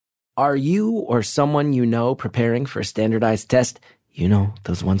Are you or someone you know preparing for a standardized test? You know,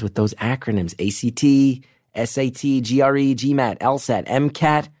 those ones with those acronyms, ACT, SAT, GRE, GMAT, LSAT,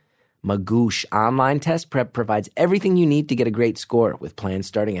 MCAT. Magoosh Online Test Prep provides everything you need to get a great score with plans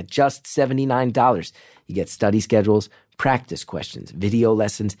starting at just $79. You get study schedules, practice questions, video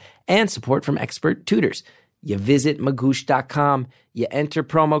lessons, and support from expert tutors. You visit magoosh.com, you enter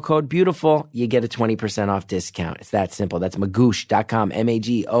promo code BEAUTIFUL, you get a 20% off discount. It's that simple. That's magoosh.com,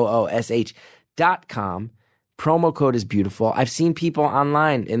 magoosh.com. Promo code is beautiful. I've seen people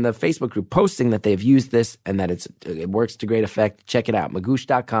online in the Facebook group posting that they've used this and that it works to great effect. Check it out.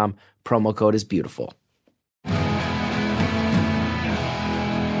 Magoosh.com. Promo code is beautiful.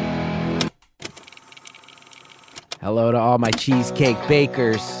 Hello to all my cheesecake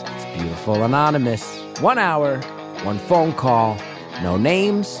bakers. It's Beautiful Anonymous. 1 hour, one phone call, no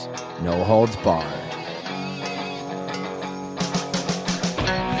names, no holds barred.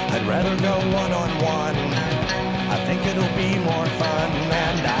 I'd rather go one-on-one. I think it'll be more fun,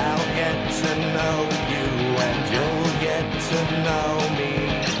 and I'll get to know you, and you'll get to know me.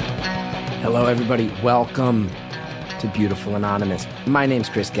 Hello, everybody. Welcome to Beautiful Anonymous. My name's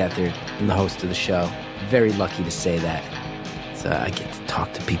Chris Gethard. I'm the host of the show. Very lucky to say that. I get to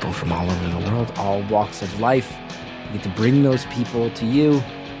talk to people from all over the world, all walks of life. I get to bring those people to you.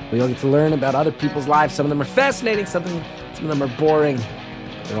 We all get to learn about other people's lives. Some of them are fascinating. Some of them are boring.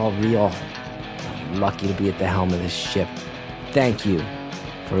 But they're all real. I'm lucky to be at the helm of this ship. Thank you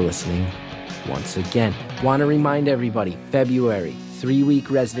for listening once again. Want to remind everybody, February, 3-week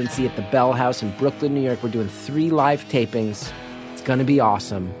residency at the Bell House in Brooklyn, New York. We're doing 3 live tapings. It's going to be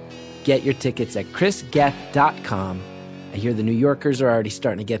awesome. Get your tickets at chrisgeth.com. I hear the New Yorkers are already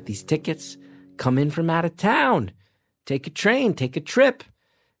starting to get these tickets. Come in from out of town. Take a train, take a trip.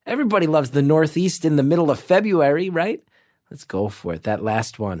 Everybody loves the Northeast in the middle of February, right? Let's go for it. That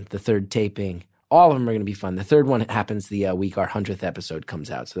last one, the 3rd taping, all of them are going to be fun. The 3rd one happens the week our 100th episode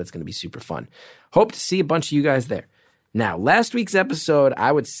comes out, so that's going to be super fun. Hope to see a bunch of you guys there. Now, last week's episode,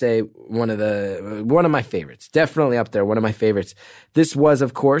 I would say one of my favorites, definitely up there, one of my favorites. This was,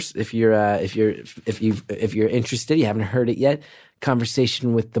 of course, if you're interested, you haven't heard it yet,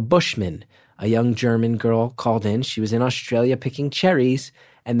 conversation with the Bushman, a young German girl called in. She was in Australia picking cherries,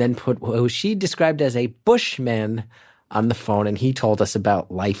 and then put what she described as a Bushman on the phone, and he told us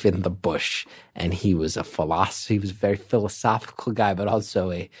about life in the bush. And he was a philosopher. He was a very philosophical guy, but also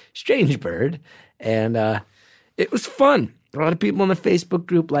a strange bird. And it was fun. A lot of people in the Facebook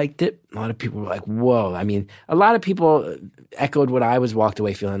group liked it. A lot of people were like, whoa. I mean, a lot of people echoed what I walked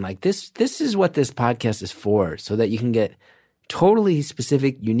away feeling like. This is what this podcast is for, so that you can get totally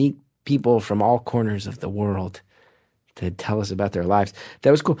specific, unique people from all corners of the world to tell us about their lives.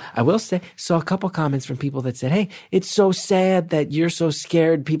 That was cool. I will say, saw a couple comments from people that said, hey, it's so sad that you're so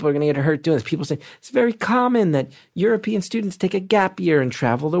scared people are going to get hurt doing this. People say, it's very common that European students take a gap year and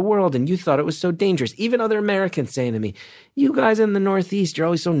travel the world, and you thought it was so dangerous. Even other Americans saying to me, you guys in the Northeast, you're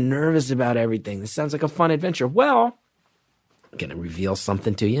always so nervous about everything. This sounds like a fun adventure. Well, I'm going to reveal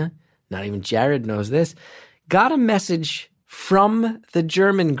something to you. Not even Jared knows this. Got a message from the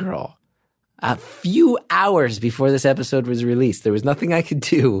German girl a few hours before this episode was released. There was nothing I could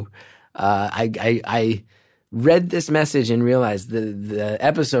do. I read this message and realized the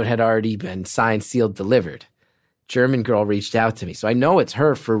episode had already been signed, sealed, delivered. German girl reached out to me. So I know it's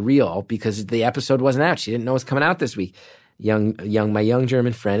her for real because the episode wasn't out. She didn't know it was coming out this week. My young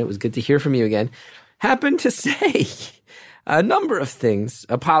German friend, it was good to hear from you again, happened to say a number of things.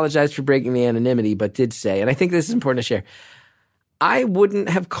 Apologized for breaking the anonymity, but did say, and I think this is important to share, I wouldn't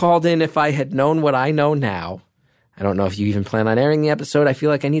have called in if I had known what I know now. I don't know if you even plan on airing the episode. I feel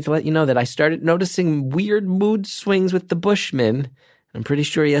like I need to let you know that I started noticing weird mood swings with the Bushman. I'm pretty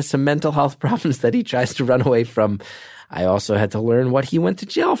sure he has some mental health problems that he tries to run away from. I also had to learn what he went to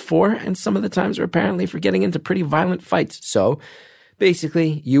jail for, and some of the times were apparently for getting into pretty violent fights. So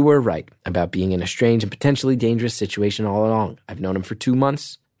basically, you were right about being in a strange and potentially dangerous situation all along. I've known him for 2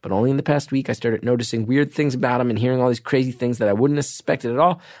 months. But only in the past week, I started noticing weird things about him and hearing all these crazy things that I wouldn't have suspected at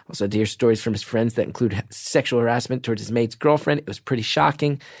all. Also had to hear stories from his friends that include sexual harassment towards his mate's girlfriend. It was pretty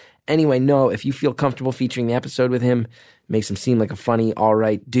shocking. Anyway, no, if you feel comfortable featuring the episode with him, makes him seem like a funny, all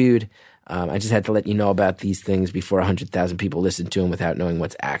right dude. I just had to let you know about these things before 100,000 people listened to him without knowing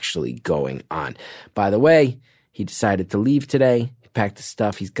what's actually going on. By the way, he decided to leave today. Packed his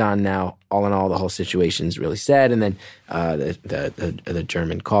stuff. He's gone now. All in all, the whole situation is really sad. And then the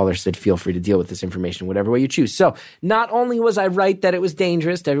German caller said, feel free to deal with this information whatever way you choose. So not only was I right that it was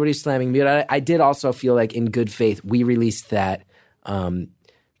dangerous, everybody's slamming me, but I did also feel like in good faith, we released that,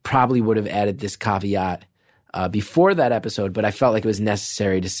 probably would have added this caveat before that episode, but I felt like it was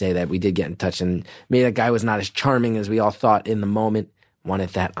necessary to say that we did get in touch, and maybe that guy was not as charming as we all thought in the moment. Wanted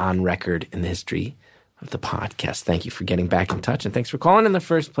that on record in the history of the podcast. Thank you for getting back in touch, and thanks for calling in the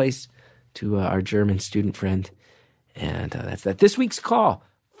first place to our German student friend. And that's that. This week's call,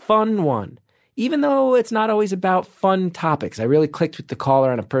 fun one. Even though it's not always about fun topics, I really clicked with the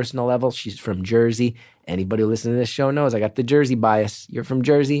caller on a personal level. She's from Jersey. Anybody who listens to this show knows I got the Jersey bias. You're from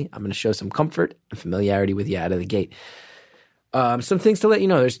Jersey. I'm going to show some comfort and familiarity with you out of the gate. Some things to let you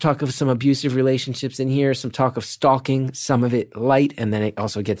know. There's talk of some abusive relationships in here, some talk of stalking, some of it light, and then it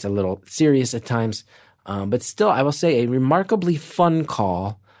also gets a little serious at times. But still, I will say a remarkably fun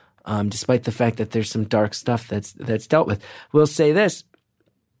call, despite the fact that there's some dark stuff that's dealt with. We'll say this.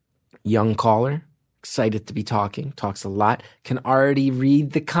 Young caller, excited to be talking, talks a lot, can already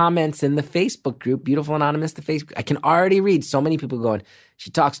read the comments in the Facebook group, Beautiful Anonymous, the Facebook. I can already read so many people going, she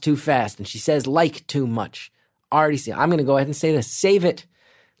talks too fast and she says like too much. Already see. I'm going to go ahead and say this. Save it.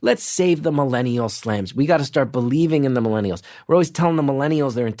 Let's save the millennial slams. We got to start believing in the millennials. We're always telling the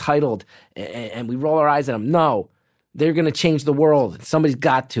millennials they're entitled and we roll our eyes at them. No, they're going to change the world. Somebody's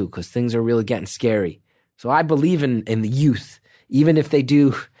got to because things are really getting scary. So I believe in the youth, even if they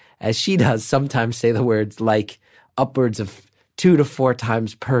do, as she does, sometimes say the words like upwards of 2 to 4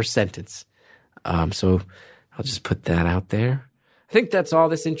 times per sentence. So I'll just put that out there. I think that's all.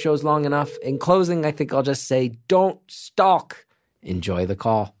 This intro's long enough. In closing, I think I'll just say, don't stalk. Enjoy the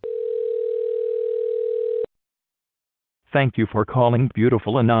call. Thank you for calling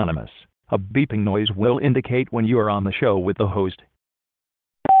Beautiful Anonymous. A beeping noise will indicate when you are on the show with the host.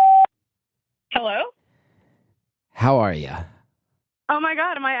 Hello? How are you? Oh my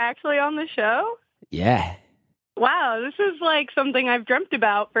God, am I actually on the show? Yeah. Wow, this is like something I've dreamt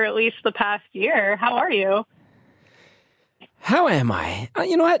about for at least the past year. How are you? How am I?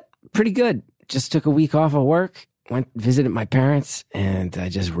 You know what? Pretty good. Just took a week off of work, visited my parents, and I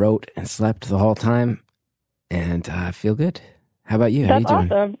just wrote and slept the whole time. And I feel good. How about you? How That's you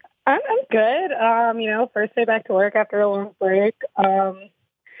doing? awesome. I'm good. First day back to work after a long break.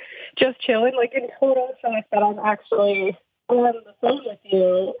 Just chilling, like in total sense that I'm actually on the phone with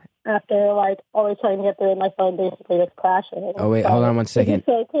you after always trying to get through and my phone basically just crashing. Oh wait, hold on one second.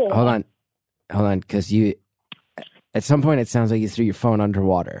 So cool. Hold on, because at some point it sounds like you threw your phone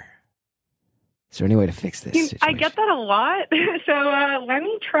underwater. Is there any way to fix this situation? I get that a lot. So let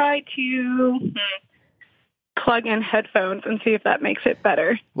me try to plug in headphones and see if that makes it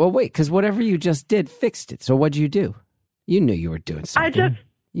better. Well, wait, because whatever you just did fixed it. So what'd you do? You knew you were doing something.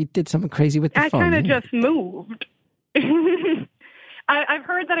 You did something crazy with the phone. I kind of just moved. I've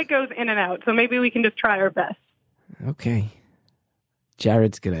heard that it goes in and out, so maybe we can just try our best. Okay.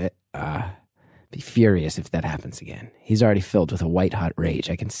 Jared's going to be furious if that happens again. He's already filled with a white-hot rage.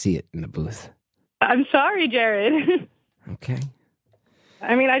 I can see it in the booth. I'm sorry, Jared. Okay.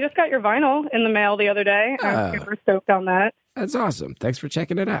 I mean, I just got your vinyl in the mail the other day. I'm super stoked on that. That's awesome. Thanks for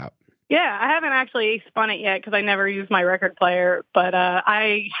checking it out. Yeah, I haven't actually spun it yet because I never use my record player, but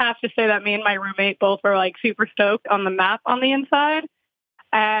I have to say that me and my roommate both were super stoked on the map on the inside.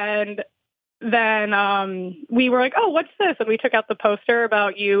 And then we were like, oh, what's this? And we took out the poster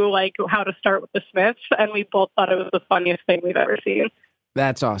about you, how to start with the Smiths, and we both thought it was the funniest thing we've ever seen.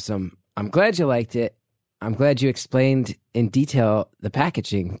 That's awesome. I'm glad you liked it. I'm glad you explained in detail the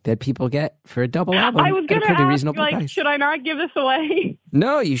packaging that people get for a double album. I was going to ask, price. Should I not give this away?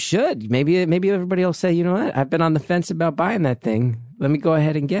 No, you should. Maybe everybody will say, you know what? I've been on the fence about buying that thing. Let me go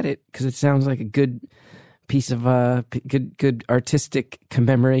ahead and get it because it sounds like a good piece of good artistic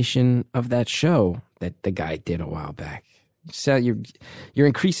commemoration of that show that the guy did a while back. So you're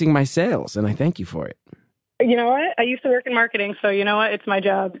increasing my sales, and I thank you for it. You know what? I used to work in marketing, so you know what? It's my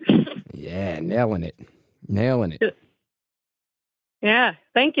job. Yeah, nailing it. Nailing it. Yeah,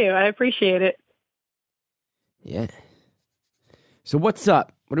 thank you. I appreciate it. Yeah. So what's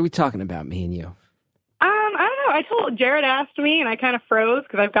up? What are we talking about, me and you? I don't know. Jared asked me, and I kind of froze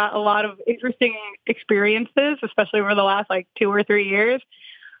because I've got a lot of interesting experiences, especially over the last 2 or 3 years.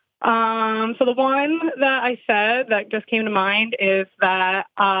 So the one that I said that just came to mind is that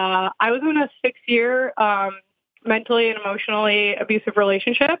I was in a 6-year mentally and emotionally abusive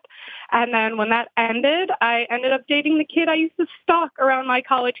relationship. And then when that ended, I ended up dating the kid I used to stalk around my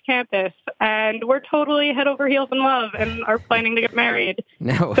college campus. And we're totally head over heels in love and are planning to get married.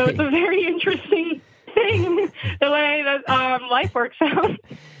 No so way. it's a very interesting thing, the way that life works out.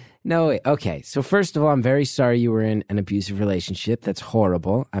 No way. Okay. So first of all, I'm very sorry you were in an abusive relationship. That's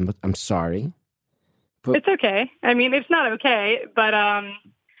horrible. I'm sorry. But it's okay. I mean, it's not okay, but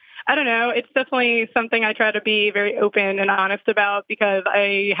I don't know. It's definitely something I try to be very open and honest about because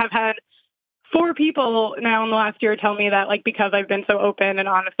I have had 4 people now in the last year tell me that, like, because I've been so open and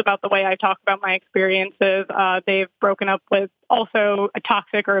honest about the way I talk about my experiences, they've broken up with also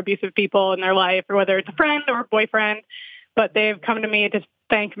toxic or abusive people in their life, or whether it's a friend or a boyfriend. But they've come to me to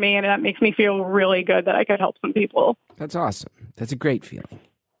thank me, and that makes me feel really good that I could help some people. That's awesome. That's a great feeling.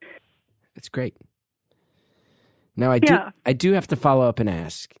 It's great. Now, I do have to follow up and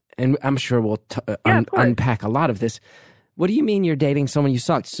ask, and I'm sure we'll unpack a lot of this. What do you mean you're dating someone you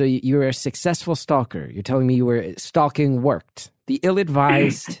stalked? So you were a successful stalker. You're telling me you were stalking worked. The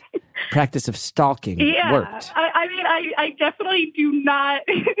ill-advised practice of stalking worked. I mean, I definitely do not,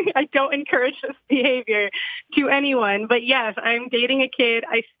 I don't encourage this behavior to anyone. But yes, I'm dating a kid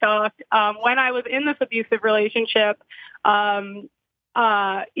I stalked when I was in this abusive relationship.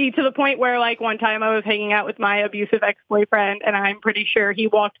 To the point where, like, one time I was hanging out with my abusive ex-boyfriend, and I'm pretty sure he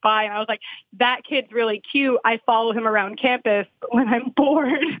walked by, and I was like, that kid's really cute. I follow him around campus when I'm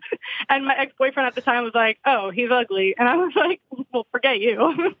bored. And my ex-boyfriend at the time was like, oh, he's ugly. And I was like, well, forget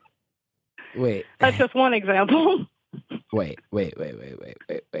you. Wait. That's just one example. Wait.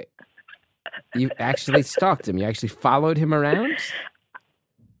 You actually stalked him. You actually followed him around?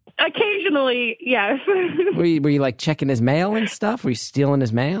 Occasionally, yes. Were you like checking his mail and stuff? Were you stealing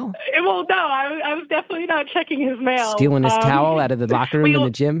his mail? Well, no, I was definitely not checking his mail. Stealing his towel out of the locker room in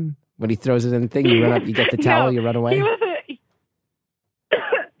the gym? When he throws it in the thing, you run up, you get the towel, you run away?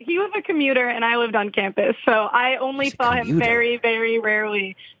 He was a commuter, and I lived on campus, so I only saw him very, very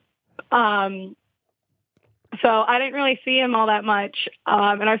rarely. So I didn't really see him all that much.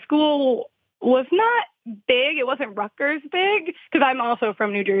 And our school was not big. It wasn't Rutgers big, because I'm also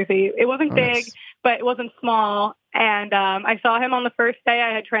from New Jersey. It wasn't big, nice. But it wasn't small. And I saw him on the first day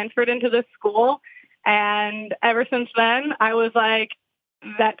I had transferred into this school. And ever since then, I was like,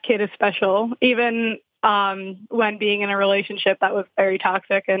 that kid is special. Even when being in a relationship that was very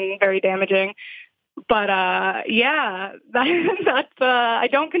toxic and very damaging. But yeah, that's I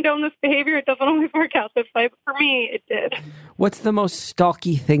don't condone this behavior. It doesn't always work out this way, but for me, it did. What's the most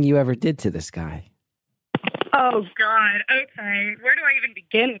stalky thing you ever did to this guy? Oh God. Okay, where do I even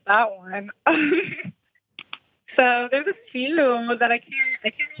begin with that one? So there's a few that I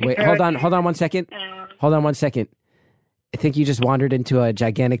can't. Wait, hold on 1 second. Hold on 1 second. I think you just wandered into a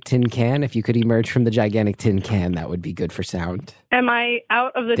gigantic tin can. If you could emerge from the gigantic tin can, that would be good for sound. Am I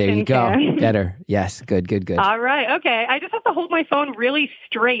out of the tin can? There you go. Better. Yes. Good. All right. Okay. I just have to hold my phone really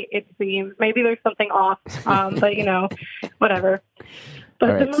straight, it seems. Maybe there's something off. But, whatever. But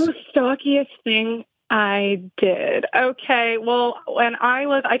right. The most stalkiest thing I did. Okay. Well, when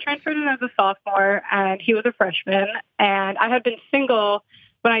I transferred in as a sophomore, and he was a freshman, and I had been single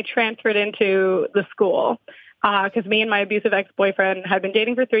when I transferred into the school. Because me and my abusive ex-boyfriend had been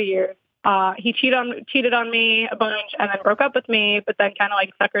dating for 3 years. He cheated on me a bunch and then broke up with me, but then kind of like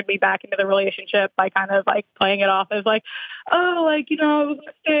suckered me back into the relationship by kind of like playing it off as like, oh, like, it was a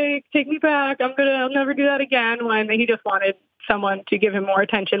mistake, take me back, I'll never do that again, when he just wanted someone to give him more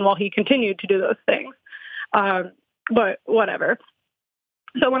attention while he continued to do those things. But whatever.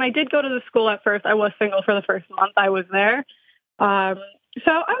 So when I did go to the school at first, I was single for the first month I was there. So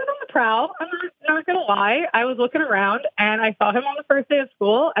I was on the prowl. I'm not going to lie. I was looking around, and I saw him on the first day of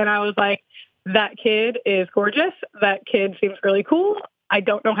school, and I was like, that kid is gorgeous. That kid seems really cool. I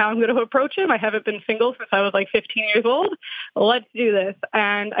don't know how I'm going to approach him. I haven't been single since I was like 15 years old. Let's do this.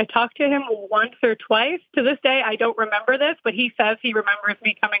 And I talked to him once or twice. To this day, I don't remember this, but he says he remembers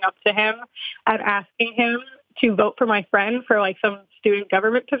me coming up to him and asking him to vote for my friend for like some student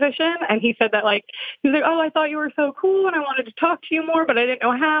government position. And he said that he's like, oh, I thought you were so cool and I wanted to talk to you more, but I didn't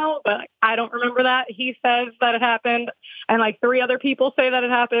know how. But I don't remember that. He says that it happened. And 3 other people say that it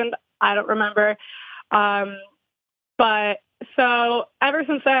happened. I don't remember. But so ever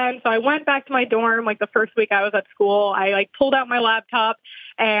since then, so I went back to my dorm, the first week I was at school. I pulled out my laptop,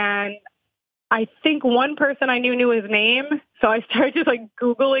 and I think one person I knew his name. So I started just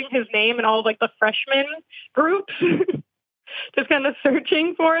Googling his name in all of the freshman groups, just kind of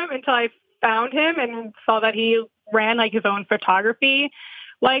searching for him until I found him and saw that he ran his own photography,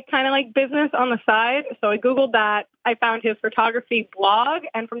 business on the side. So I Googled that. I found his photography blog,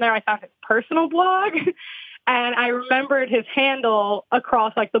 and from there I found his personal blog. And I remembered his handle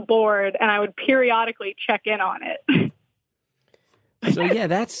across the board, and I would periodically check in on it. So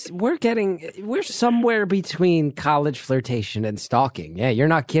yeah, we're somewhere between college flirtation and stalking. Yeah, you're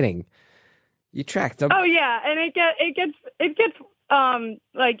not kidding. You tracked them. Oh yeah, and it gets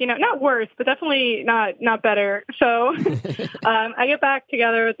not worse, but definitely not better. So I get back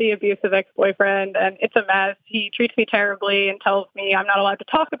together with the abusive ex-boyfriend, and it's a mess. He treats me terribly and tells me I'm not allowed to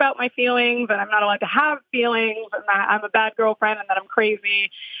talk about my feelings, and I'm not allowed to have feelings, and that I'm a bad girlfriend, and that I'm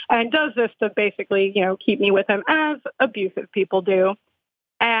crazy, and does this to basically, keep me with him, as abusive people do.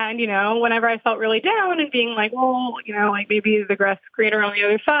 And, whenever I felt really down and being like, well, maybe the grass is greener on the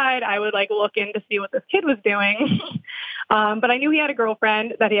other side, I would look in to see what this kid was doing. But I knew he had a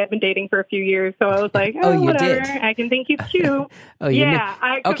girlfriend that he had been dating for a few years. So I was like, you whatever. did? I can think he's cute.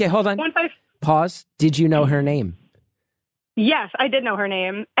 Okay, hold on. Pause. Did you know her name? Yes, I did know her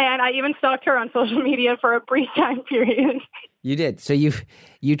name. And I even stalked her on social media for a brief time period. You did. So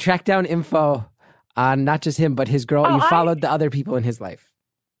you tracked down info on not just him, but his girl. You followed the other people in his life.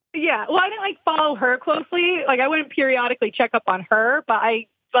 Yeah, well, I didn't follow her closely. I wouldn't periodically check up on her, but I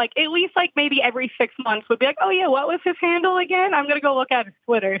at least maybe every 6 months would be like, oh yeah, what was his handle again? I'm gonna go look at his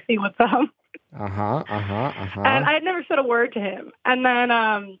Twitter, see what's up. And I had never said a word to him. And then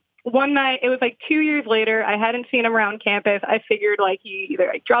one night, it was 2 years later, I hadn't seen him around campus. I figured he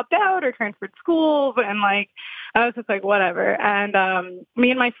either dropped out or transferred schools, and I was just whatever. And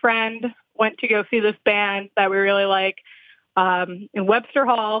me and my friend went to go see this band that we really like. In Webster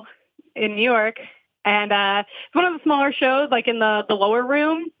Hall in New York. And it's one of the smaller shows, in the lower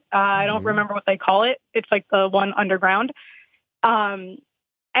room. I don't remember what they call it. It's the one underground. And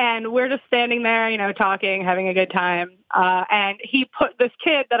we're just standing there, talking, having a good time. And he put this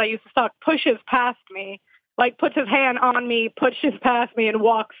kid that I used to stalk pushes past me, puts his hand on me, pushes past me, and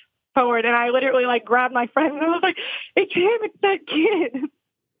walks forward. And I literally grabbed my friend and I was like, it's him, it's that kid.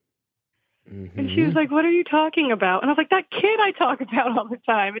 Mm-hmm. And she was like, what are you talking about? And I was like, that kid I talk about all the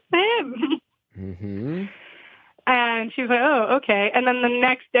time. It's him. Mm-hmm. And she was like, oh, okay. And then the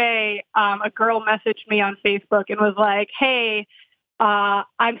next day, a girl messaged me on Facebook and was like, hey,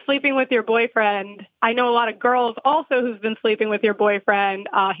 I'm sleeping with your boyfriend. I know a lot of girls also who's been sleeping with your boyfriend.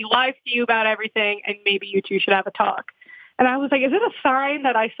 He lies to you about everything, and maybe you two should have a talk. And I was like, is it a sign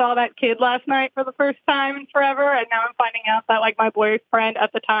that I saw that kid last night for the first time in forever? And now I'm finding out that my boyfriend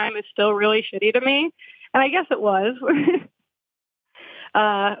at the time is still really shitty to me. And I guess it was.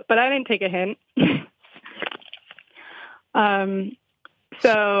 But I didn't take a hint.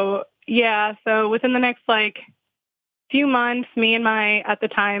 So within the next few months, me and my, at the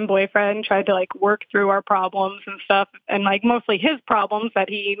time, boyfriend tried to work through our problems and stuff. And mostly his problems that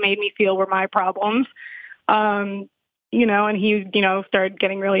he made me feel were my problems. And he, started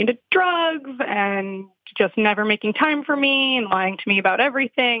getting really into drugs and just never making time for me and lying to me about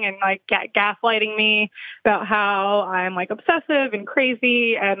everything and gaslighting me about how I'm like obsessive and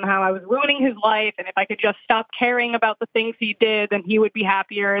crazy and how I was ruining his life. And if I could just stop caring about the things he did, then he would be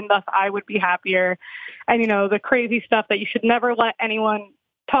happier and thus I would be happier. And, the crazy stuff that you should never let anyone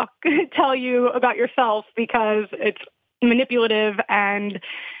tell you about yourself because it's manipulative and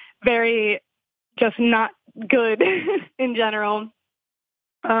very just not good in general.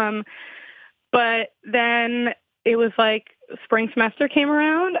 But then it was spring semester came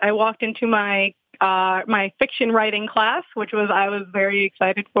around. I walked into my fiction writing class, I was very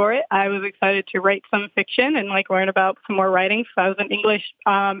excited for it. I was excited to write some fiction and learn about some more writing. So I was an English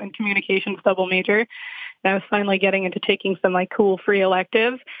and communications double major. And I was finally getting into taking some cool free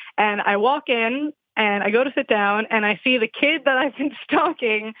electives. And I walk in and I go to sit down and I see the kid that I've been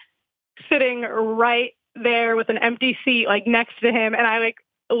stalking sitting right there with an empty seat next to him, and I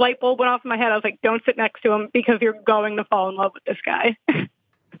a light bulb went off in my head. I was like, don't sit next to him because you're going to fall in love with this guy.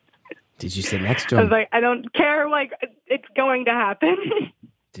 Did you sit next to him? I was like, I don't care, it's going to happen.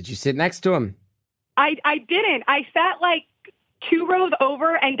 Did you sit next to him? I didn't. I sat 2 rows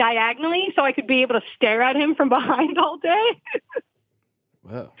over and diagonally so I could be able to stare at him from behind all day.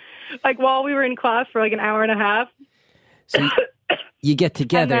 Whoa. While we were in class for an hour and a half. So you get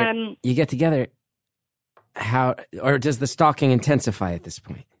together. How, or does the stalking intensify at this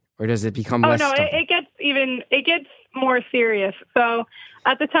point, or does it become less? Oh no, it gets more serious. So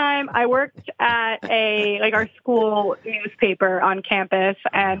at the time, I worked at our school newspaper on campus,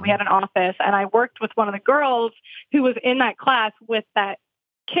 and we had an office, and I worked with one of the girls who was in that class with that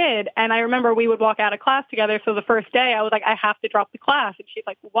kid. And I remember we would walk out of class together. So the first day I was like, I have to drop the class. And she's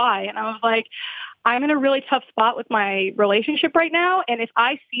like, why? And I was like, I'm in a really tough spot with my relationship right now. And if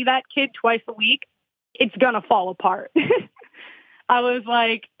I see that kid twice a week, it's going to fall apart. I was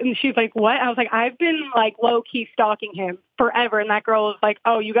like, and she's like, what? I was like, I've been low key stalking him forever. And that girl was like,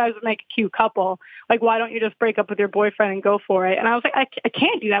 oh, you guys would make a cute couple. Why don't you just break up with your boyfriend and go for it? And I was like, I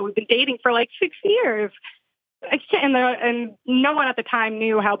can't do that. We've been dating for 6 years. I can't. And no one at the time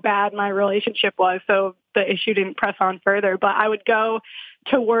knew how bad my relationship was. So the issue didn't press on further. But I would go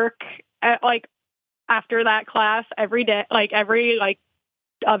to work at like after that class every day, like every like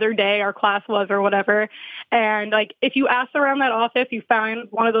other day our class was or whatever. And like if you asked around that office, you found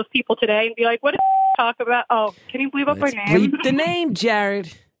one of those people today and be like, what did talk about? Oh, can you bleep up her name? Bleep the name,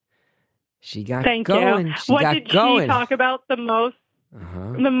 Jared. She got Thank going. you. She what got did going. she talk about the most?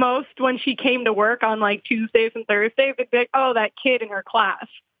 Uh-huh. The most when she came to work on like Tuesdays and Thursdays, it'd be like, oh, that kid in her class.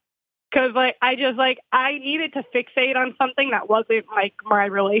 Because like I needed to fixate on something that wasn't like my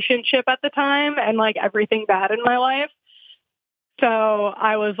relationship at the time and like everything bad in my life. So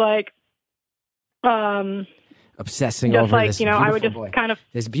I was like, obsessing just over like, this you know, I would just boy. kind of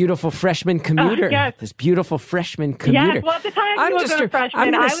this beautiful freshman commuter. Yes. This beautiful freshman commuter. Yes, well, at the time he wasn't a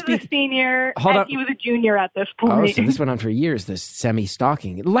freshman. I was a senior, and he was a junior at this point. Oh, so this went on for years, this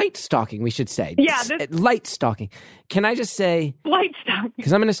semi-stalking. Light stalking, we should say. Yeah. Light stalking. Can I just say... Light stalking.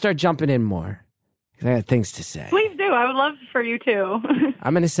 Because I'm going to start jumping in more. Because I got things to say. Please do. I would love for you too.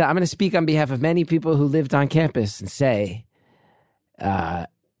 I'm going to speak on behalf of many people who lived on campus and say...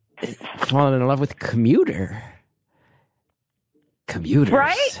 falling in love with commuter.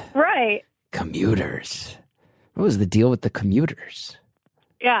 Commuters. Right. Commuters. What was the deal with the commuters?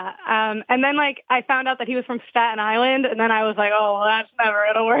 Yeah. And then, like, I found out that he was from Staten Island, and then I was like, oh, well, that's never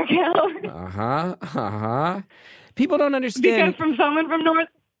going to work out. People don't understand. Because from someone from North...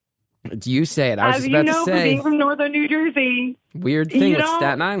 You say it. I was just about to say. Being from northern New Jersey... Weird thing with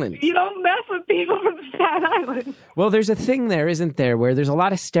Staten Island. You don't mess with people from Staten Island. Well, there's a thing there, isn't there, where there's a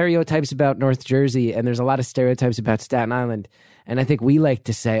lot of stereotypes about North Jersey, and there's a lot of stereotypes about Staten Island. And I think we like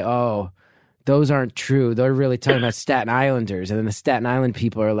to say, oh, those aren't true. They're really talking about Staten Islanders. And then the Staten Island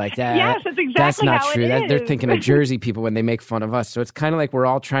people are like, yes, that's exactly that's not how true. it is. They're thinking of Jersey people when they make fun of us. So it's kind of like we're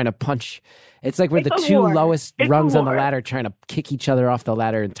all trying to punch. It's like we're the two lowest rungs on the ladder trying to kick each other off the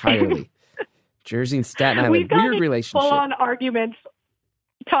ladder entirely. Jersey and Staten Island, we've weird relationship. Full-on arguments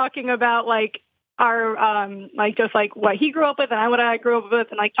talking about, like, our, like, just, like, what he grew up with and what I grew up with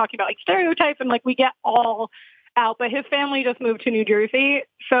and, like, talking about, like, stereotypes. And, like, we get all out, but his family just moved to New Jersey,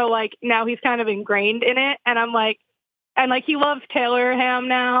 so like now he's kind of ingrained in it, and I'm like, and like he loves Taylor Ham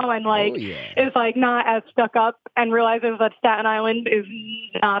now, and like is like not as stuck up, and realizes that Staten Island is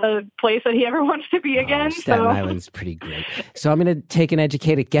not a place that he ever wants to be again. Staten Island's pretty great. So I'm going to take an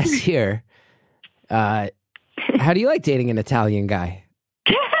educated guess here. How do you like dating an Italian guy?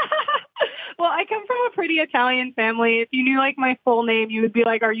 Well, I come from a pretty Italian family. If you knew like my full name, you would be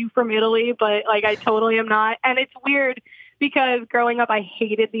like, are you from Italy? But like, I totally am not. And it's weird because growing up, I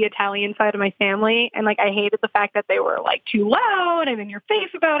hated the Italian side of my family. And like, I hated the fact that they were like too loud and in your face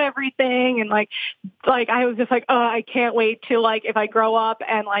about everything. And like I was just like, oh, I can't wait to like, if I grow up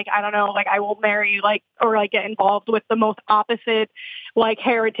and like, I don't know, like I will marry like, or like get involved with the most opposite like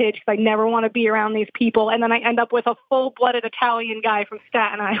heritage, because I never want to be around these people. And then I end up with a full-blooded Italian guy from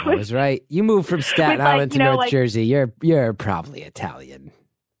Staten Island. I was right. You moved from Staten Island to North Jersey. You're probably Italian.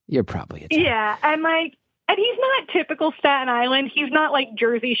 You're probably Italian. Yeah, and like, and he's not typical Staten Island. He's not like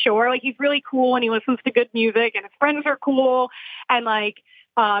Jersey Shore. Like, he's really cool and he listens to good music and his friends are cool. And like,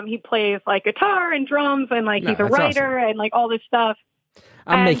 he plays like guitar and drums and like he's a writer and like all this stuff.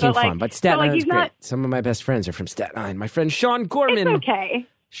 I'm making fun, but Staten Island's great. Some of my best friends are from Staten Island. My friend Sean Gorman. It's okay.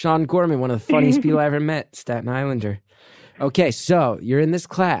 Sean Gorman, one of the funniest people I ever met, Staten Islander. Okay, so you're in this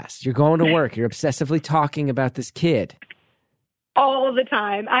class. You're going to work. You're obsessively talking about this kid. All the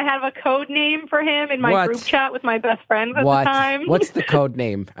time. I have a code name for him in my group chat with my best friends at the time. What's the code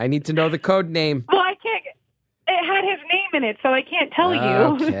name? I need to know the code name. Well, I can't. It had his name in it, so I can't tell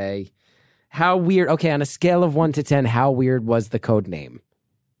you. Okay. How weird. Okay, on a scale of 1 to 10, how weird was the code name?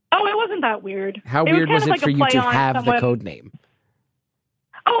 Oh, it wasn't that weird. How weird was it for you to have the code name?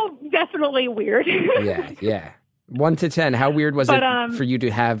 Oh, definitely weird. Yeah. 1 to 10, how weird was it for you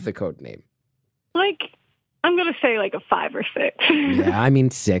to have the code name? Like, I'm going to say like a 5 or 6. Yeah, I mean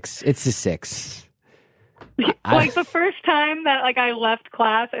 6. It's a 6. Like the first time that like I left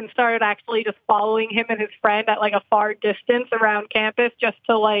class and started actually just following him and his friend at like a far distance around campus just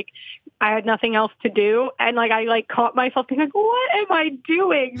to like, I had nothing else to do. And like, I like caught myself being like, what am I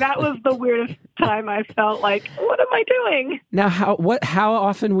doing? That was the weirdest time I felt like, what am I doing? Now, how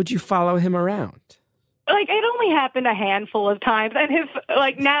often would you follow him around? Like, it only happened a handful of times. And his,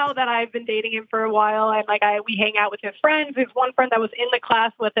 like, now that I've been dating him for a while and, like, we hang out with his friends, there's one friend that was in the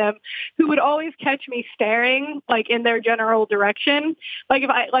class with him who would always catch me staring, like, in their general direction. Like, if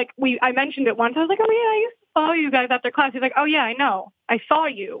I mentioned it once, I was like, oh, yeah, I used to follow you guys after class. He's like, oh, yeah, I know. I saw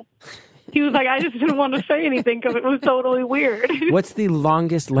you. He was like, I just didn't want to say anything because it was totally weird. What's the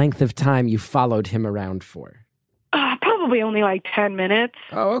longest length of time you followed him around for? Probably only like 10 minutes.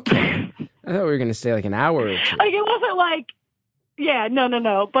 Oh, okay. I thought we were going to stay like an hour or two. Like, it wasn't like, yeah,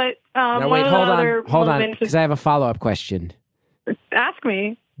 no. But now, wait, hold on, because I have a follow-up question. Ask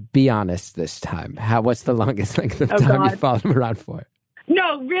me. Be honest this time. What's the longest length of time you followed him around for?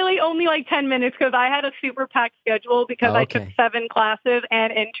 No, really only like 10 minutes because I had a super packed schedule because I took 7 classes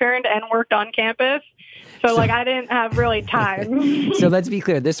and interned and worked on campus. So like, I didn't have really time. So let's be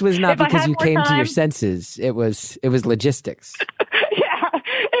clear. This was not because you came to your senses. It was logistics. Yeah.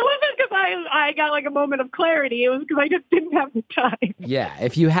 It wasn't because I got like a moment of clarity. It was because I just didn't have the time. Yeah.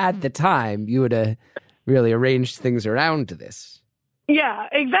 If you had the time, you would have really arranged things around this. Yeah,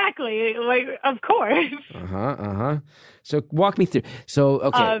 exactly. Like, of course. So walk me through. So,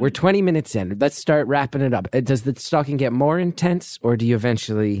 okay, we're 20 minutes in. Let's start wrapping it up. Does the stalking get more intense, or do you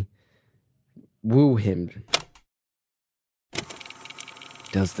eventually woo him?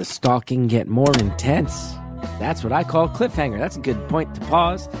 Does the stalking get more intense? That's what I call cliffhanger. That's a good point to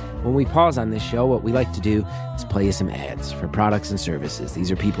pause. When we pause on this show, what we like to do is play you some ads for products and services.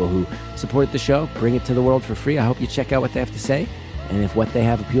 These are people who support the show, bring it to the world for free. I hope you check out what they have to say. And if what they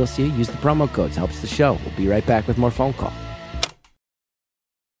have appeals to you, use the promo codes. Helps the show. We'll be right back with more phone call.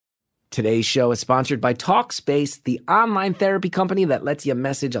 Today's show is sponsored by Talkspace, the online therapy company that lets you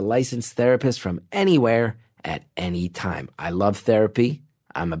message a licensed therapist from anywhere at any time. I love therapy.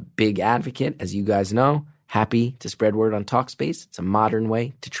 I'm a big advocate, as you guys know. Happy to spread word on Talkspace. It's a modern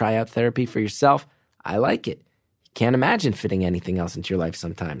way to try out therapy for yourself. I like it. Can't imagine fitting anything else into your life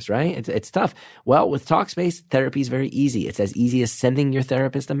sometimes, right? It's tough. Well, with Talkspace, therapy is very easy. It's as easy as sending your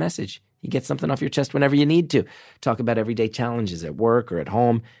therapist a message. You get something off your chest whenever you need to. Talk about everyday challenges at work or at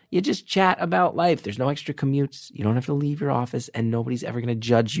home. You just chat about life. There's no extra commutes. You don't have to leave your office, and nobody's ever going to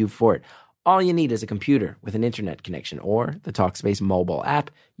judge you for it. All you need is a computer with an internet connection or the Talkspace mobile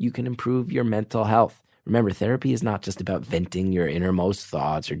app. You can improve your mental health. Remember, therapy is not just about venting your innermost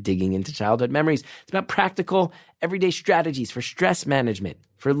thoughts or digging into childhood memories. It's about practical, everyday strategies for stress management,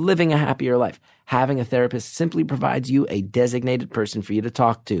 for living a happier life. Having a therapist simply provides you a designated person for you to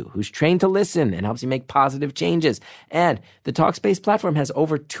talk to who's trained to listen and helps you make positive changes. And the Talkspace platform has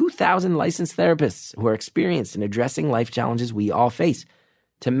over 2,000 licensed therapists who are experienced in addressing life challenges we all face.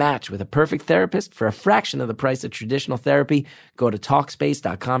 To match with a perfect therapist for a fraction of the price of traditional therapy, go to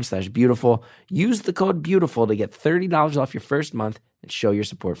Talkspace.com/beautiful. Use the code BEAUTIFUL to get $30 off your first month and show your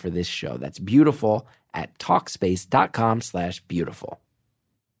support for this show. That's beautiful at Talkspace.com/beautiful.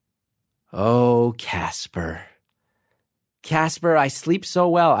 Oh, Casper. Casper, I sleep so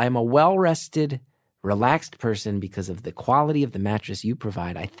well. I am a well-rested, relaxed person because of the quality of the mattress you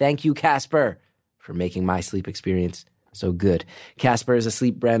provide. I thank you, Casper, for making my sleep experience so good. Casper is a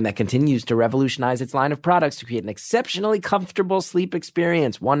sleep brand that continues to revolutionize its line of products to create an exceptionally comfortable sleep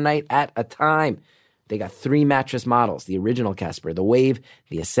experience, one night at a time. They got 3 mattress models: the original Casper, the Wave,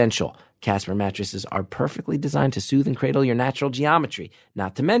 the Essential. Casper mattresses are perfectly designed to soothe and cradle your natural geometry.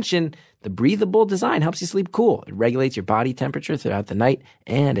 Not to mention, the breathable design helps you sleep cool. It regulates your body temperature throughout the night,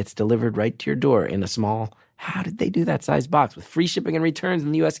 and it's delivered right to your door in a small, how did they do that size box, with free shipping and returns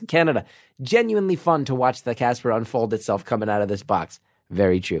in the U.S. and Canada. Genuinely fun to watch the Casper unfold itself coming out of this box.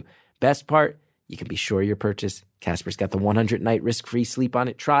 Very true. Best part, you can be sure your purchase. Casper's got the 100-night risk-free sleep on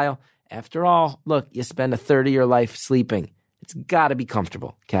it trial. After all, look, you spend a third of your life sleeping. It's got to be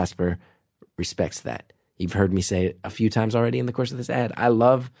comfortable. Casper respects that. You've heard me say it a few times already in the course of this ad. I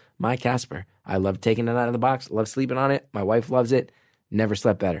love my Casper. I love taking it out of the box. Love sleeping on it. My wife loves it. Never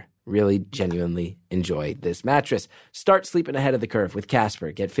slept better. Really, genuinely enjoy this mattress. Start sleeping ahead of the curve with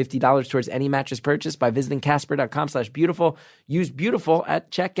Casper. Get $50 towards any mattress purchase by visiting Casper.com/beautiful. Use beautiful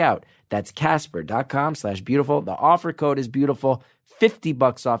at checkout. That's Casper.com/beautiful. The offer code is beautiful.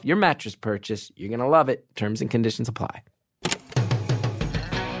 $50 off your mattress purchase. You're going to love it. Terms and conditions apply.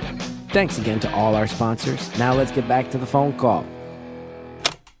 Thanks again to all our sponsors. Now let's get back to the phone call.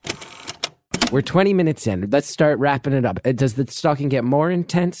 We're 20 minutes in. Let's start wrapping it up. Does the stalking get more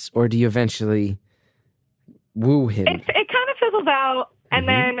intense, or do you eventually woo him? It kind of fizzles out, and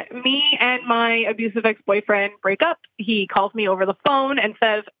then me and my abusive ex-boyfriend break up. He calls me over the phone and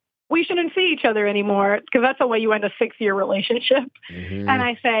says, we shouldn't see each other anymore, because that's the way you end a 6-year relationship. And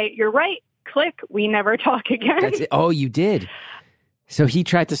I say, you're right. Click. We never talk again. That's it. Oh, you did. So he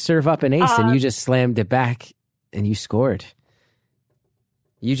tried to serve up an ace, and you just slammed it back, and you scored.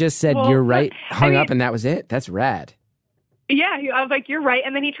 You just said, you're right, hung up, and that was it? That's rad. Yeah, I was like, you're right.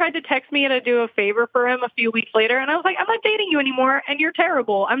 And then he tried to text me to do a favor for him a few weeks later. And I was like, I'm not dating you anymore, and you're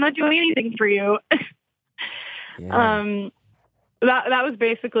terrible. I'm not doing anything for you. That was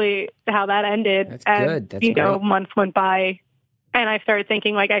basically how that ended. That's good. That's great. Months went by, and I started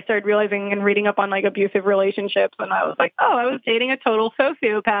thinking, I started realizing and reading up on, abustive relationships. And I was like, oh, I was dating a total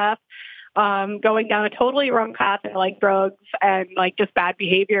sociopath. going down a totally wrong path and like drugs and like just bad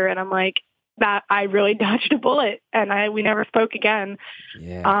behavior. And I'm like, that I really dodged a bullet, and we never spoke again.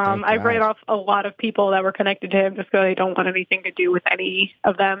 Yeah, I've written off a lot of people that were connected to him just because I don't want anything to do with any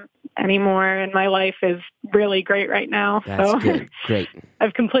of them anymore. And my life is really great right now. That's so good. Great.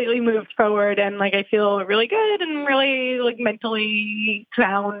 I've completely moved forward, and like I feel really good and really like mentally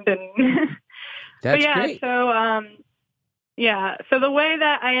sound. And That's but yeah, great. so so the way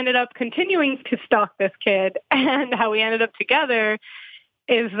that I ended up continuing to stalk this kid and how we ended up together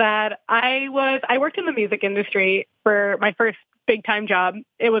is that I worked in the music industry for my first big time job.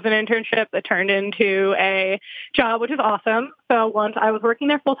 It was an internship that turned into a job, which is awesome. So once I was working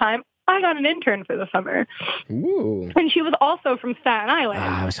there full time, I got an intern for the summer. Ooh. And she was also from Staten Island.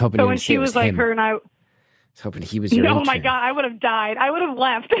 I was hoping so you when would say she it was like him. her and I I was hoping he was your Oh intern. my God, I would have died. I would have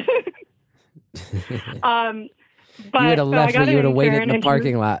left. But you would have left, but you would have waited in the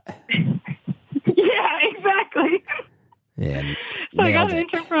parking lot. Yeah, exactly. Yeah. So I got nailed an it.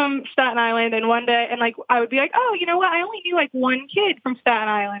 intern from Staten Island, and one day, and like I would be like, oh, you know what? I only knew like one kid from Staten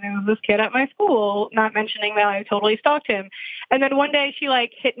Island. It was this kid at my school, not mentioning that I totally stalked him. And then one day she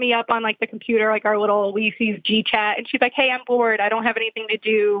like hit me up on like the computer, like our little Weezy's G chat, and she's like, hey, I'm bored. I don't have anything to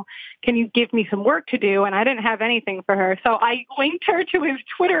do. Can you give me some work to do? And I didn't have anything for her. So I linked her to his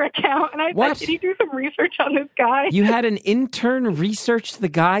Twitter account, and I What? said, can you do some research on this guy? You had an intern research the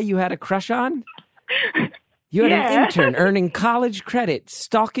guy you had a crush on? You had an Yeah. intern earning college credit,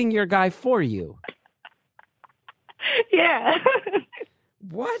 stalking your guy for you. Yeah.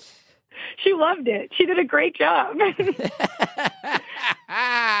 What? She loved it. She did a great job. To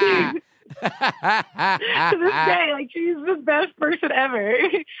this day, like, she's the best person ever.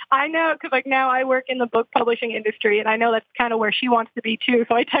 I know, because like now I work in the book publishing industry, and I know that's kind of where she wants to be too.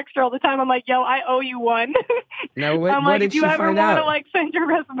 So I text her all the time. I'm like, yo, I owe you one. Now, I'm what like, did if you she ever find want to out? like send your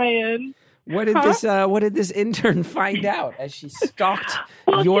resume in. What did this intern find out as she stalked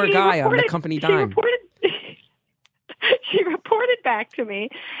Well, your she guy on the reported- company she dime? She reported back to me,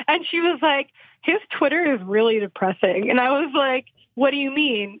 and she was like, his Twitter is really depressing. And I was like, what do you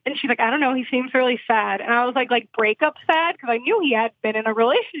mean? And she's like, I don't know. He seems really sad. And I was like breakup sad, because I knew he had been in a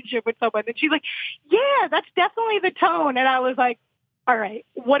relationship with someone. And she's like, yeah, that's definitely the tone. And I was like, all right,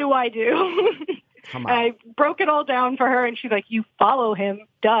 what do I do? Come And on. I broke it all down for her, and she's like, you follow him,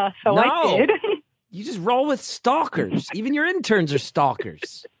 duh. So No. I did. You just roll with stalkers. Even your interns are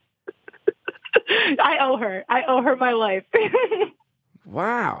stalkers. I owe her my life.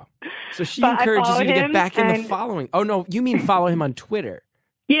 Wow. So she But I encourages you followed to get him, back in the and- following. Oh, no, you mean follow him on Twitter.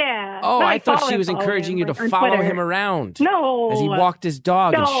 Yeah. Oh, Not I thought follow she him, was follow encouraging him, you to like, on follow Twitter. him around No. as he walked his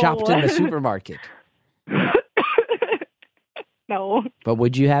dog and No. shopped in the supermarket. No, But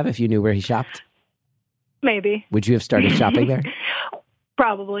would you have if you knew where he shopped? maybe. Would you have started shopping there?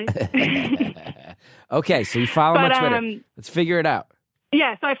 Probably. Okay, so you follow him on But, Twitter. Let's figure it out.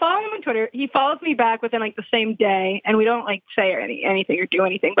 Yeah, so I follow him on Twitter. He follows me back within like the same day, and we don't like say anything or do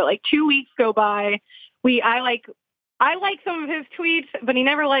anything. But like 2 weeks go by. I like some of his tweets, but he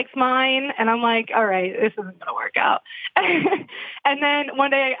never likes mine. And I'm like, all right, this isn't going to work out. And then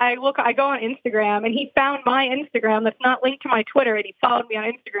one day I go on Instagram, and he found my Instagram that's not linked to my Twitter, and he followed me on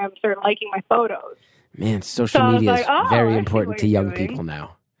Instagram and started liking my photos. Man, social So I was media is like, oh, I very see important what to you're young doing. people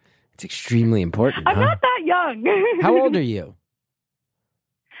now. It's extremely important, I'm huh? not that young. How old are you?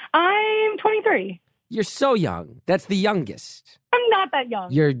 I'm 23. You're so young. That's the youngest. I'm not that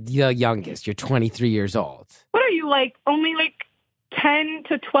young. You're the youngest. You're 23 years old. What are you, like, only like 10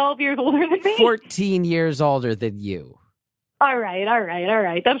 to 12 years older than me? 14 years older than you. All right.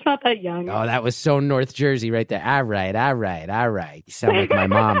 That's not that young. Oh, that was so North Jersey right there. All right. You sound like my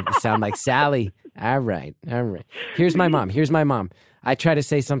mom. You sound like Sally. All right. Here's my mom. I try to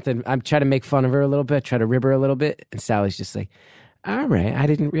say something. I'm trying to make fun of her a little bit, try to rib her a little bit. And Sally's just like, all right. I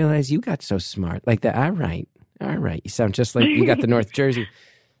didn't realize you got so smart. Like that. All right. You sound just like you got the North Jersey.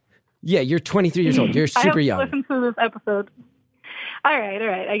 Yeah, you're 23 years old. You're I super hope young. you listen to this episode. All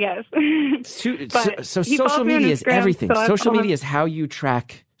right, I guess. But So he social follows me on media is Instagram, everything. so I Social follow him. media is how you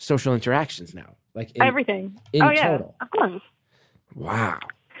track social interactions now. Like Everything. in yeah, total. of course. Wow.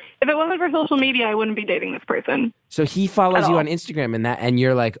 If it wasn't for social media, I wouldn't be dating this person. So he follows At you all. on Instagram and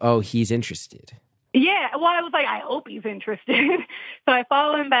you're like, oh, he's interested. Yeah, well, I was like, I hope he's interested. So I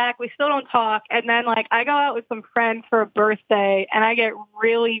follow him back. We still don't talk. And then, like, I go out with some friends for a birthday, and I get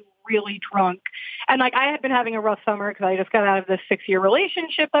really, really drunk. And like I had been having a rough summer because I just got out of this 6-year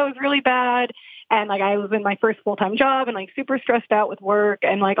relationship that was really bad. And like I was in my first full-time job and like super stressed out with work.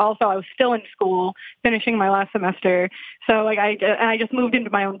 And like also I was still in school finishing my last semester. So like I just moved into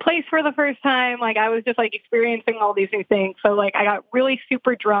my own place for the first time. Like I was just like experiencing all these new things. So like I got really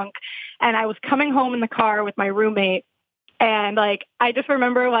super drunk and I was coming home in the car with my roommate. And like, I just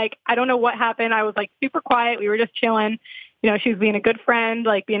remember like, I don't know what happened. I was like super quiet. We were just chilling. You know, she was being a good friend,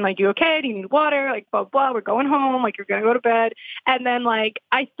 like being like, you okay? Do you need water? Like, blah, blah, we're going home. Like, you're going to go to bed. And then like,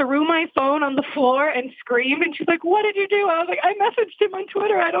 I threw my phone on the floor and screamed. And she's like, what did you do? I was like, I messaged him on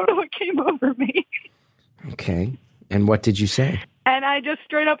Twitter. I don't know what came over me. Okay. And what did you say? And I just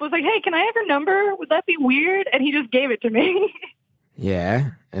straight up was like, hey, can I have your number? Would that be weird? And he just gave it to me.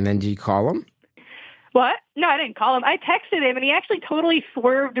 Yeah. And then did you call him? What? No, I didn't call him. I texted him, and he actually totally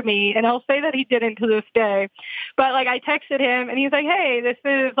swerved me, and I'll say that he didn't to this day. But, like, I texted him, and he's like, hey, this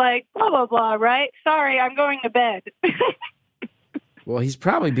is, like, blah, blah, blah, right? Sorry, I'm going to bed. Well, he's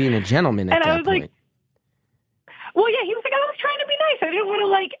probably being a gentleman at that point. Like, well, yeah, he was like, I was trying to be nice. I didn't want to,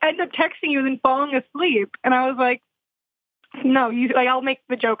 like, end up texting you and then falling asleep. And I was like, no, I'll make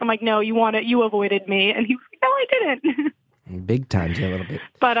the joke. I'm like, no, you avoided me. And he was like, no, I didn't. Big time a little bit.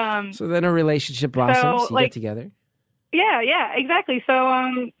 But so then a relationship blossoms. You get together. Yeah, exactly.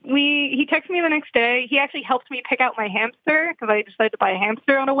 So he texted me the next day. He actually helped me pick out my hamster because I decided to buy a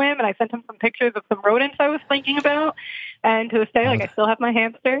hamster on a whim, and I sent him some pictures of some rodents I was thinking about. And to this day, like I still have my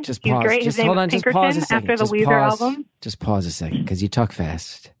hamster. Just He's pause. great. His name is Pinkerton after the Weezer album. Just pause a second because you talk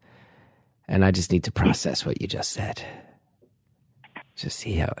fast, and I just need to process what you just said. Just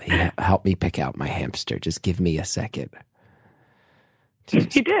he helped me pick out my hamster. Just give me a second.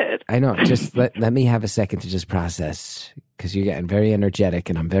 He did. I know. Just let me have a second to just process because you're getting very energetic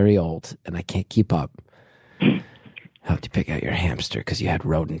and I'm very old and I can't keep up. Helped you pick out your hamster because you had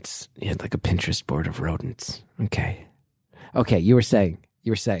rodents. You had like a Pinterest board of rodents. Okay, you were saying.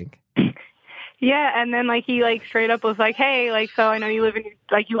 Yeah, and then like he like straight up was like, hey, like so I know you live in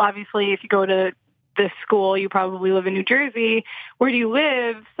like you obviously if you go to this school you probably live in New Jersey. Where do you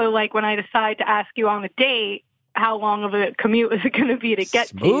live? So like when I decide to ask you on a date, how long of a commute is it going to be to get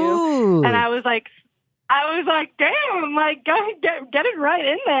to you? And I was like, damn, like, get it right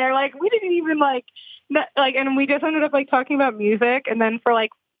in there. Like, we didn't even and we just ended up like talking about music. And then for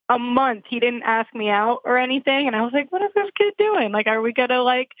like a month, he didn't ask me out or anything. And I was like, what is this kid doing? Like, are we going to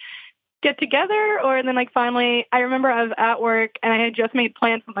like get together? And then like finally, I remember I was at work and I had just made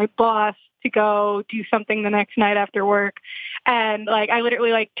plans with my boss to go do something the next night after work. And like, I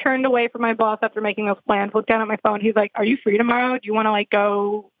literally like turned away from my boss after making those plans, looked down at my phone. He's like, are you free tomorrow? Do you want to like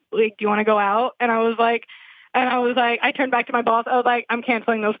go, like, do you want to go out? And I was like, I turned back to my boss. I was like, I'm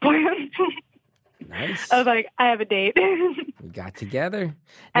canceling those plans. Nice. I was like, I have a date. We got together.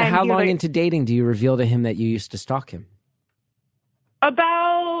 Now, And how he was long like- into dating do you reveal to him that you used to stalk him?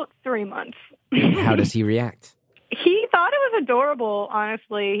 About 3 months. How does he react? He thought it was adorable,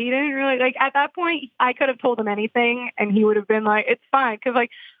 honestly. He didn't really, like, at that point, I could have told him anything, and he would have been like, it's fine. Because,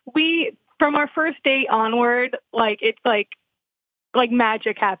 like, from our first date onward, like, it's like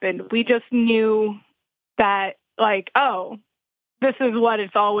magic happened. We just knew that, like, oh, this is what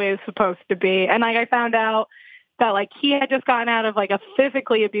it's always supposed to be. And, like, I found out that, like, he had just gotten out of, like, a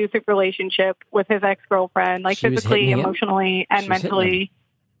physically abusive relationship with his ex-girlfriend, like, She was physically, hitting him? emotionally, and She was hitting mentally.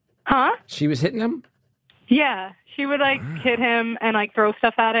 Huh? She was hitting him? Yeah, she would like hit him and like throw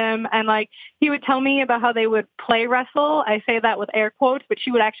stuff at him. And like he would tell me about how they would play wrestle. I say that with air quotes, but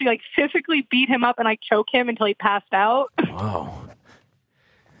she would actually like physically beat him up and like choke him until he passed out. Whoa.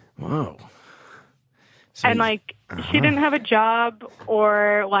 So And like she didn't have a job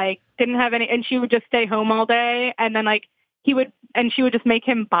or like didn't have any, and she would just stay home all day. And then like she would just make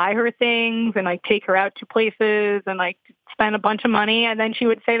him buy her things and like take her out to places and like spend a bunch of money. And then she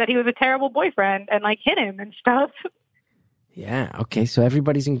would say that he was a terrible boyfriend and like hit him and stuff. Yeah. Okay. So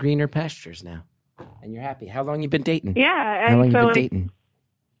everybody's in greener pastures now, and you're happy. How long you been dating? Yeah. How long And you so been dating?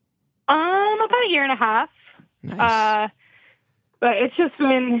 about a year and a half. Nice. But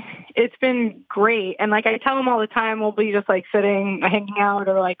it's been great. And like I tell him all the time, we'll be just like sitting, hanging out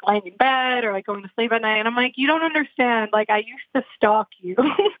or like laying in bed or like going to sleep at night. And I'm like, you don't understand. Like I used to stalk you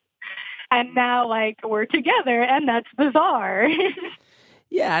and now like we're together and that's bizarre.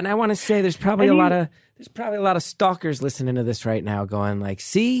 Yeah. And I want to say there's probably a lot of stalkers listening to this right now going like,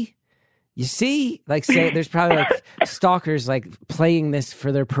 see, you see, like say there's probably like stalkers like playing this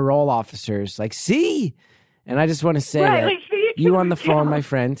for their parole officers. Like, see, and I just want to say that like, you on the phone, my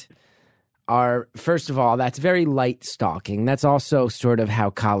friend, are, first of all, that's very light stalking. That's also sort of how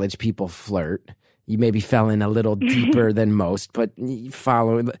college people flirt. You maybe fell in a little deeper than most, but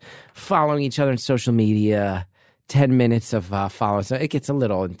following each other on social media, 10 minutes of following. So it gets a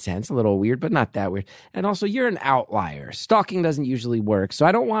little intense, a little weird, but not that weird. And also, you're an outlier. Stalking doesn't usually work. So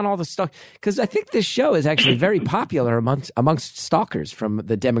I don't want all the stalk, because I think this show is actually very popular amongst stalkers from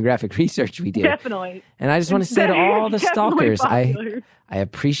the demographic research we did. Definitely. And I just want to say to all the stalkers, I popular.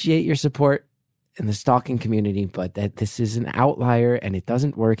 appreciate your support in the stalking community, but that this is an outlier and it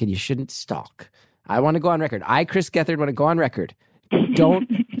doesn't work and you shouldn't stalk. I want to go on record. I, Chris Gethard, want to go on record. Don't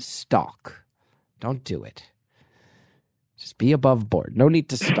stalk. Don't do it. Just be above board. No need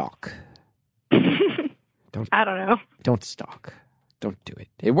to stalk. I don't know. Don't stalk. Don't do it.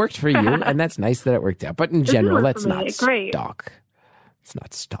 It worked for you, and that's nice that it worked out. But in general, let's not stalk. Let's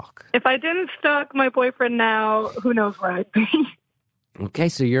not stalk. If I didn't stalk my boyfriend now, who knows where I'd be? Okay,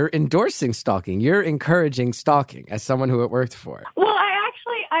 so you're endorsing stalking. You're encouraging stalking as someone who it worked for. Well,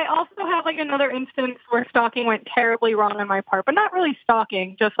 I also have like another instance where stalking went terribly wrong on my part, but not really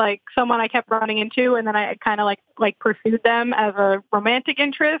stalking, just like someone I kept running into, and then I kind of like pursued them as a romantic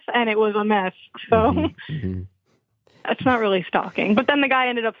interest, and it was a mess. So that's not really stalking. But then the guy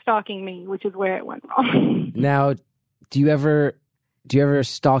ended up stalking me, which is where it went wrong. Now, do you ever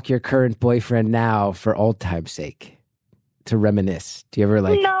stalk your current boyfriend now for old time's sake? To reminisce? Do you ever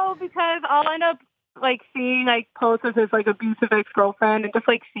like... No, because I'll end up like seeing like posts of his like abusive ex-girlfriend, and just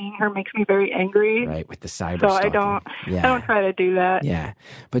like seeing her makes me very angry. Right, with the cyber so stalking. I don't try to do that. Yeah.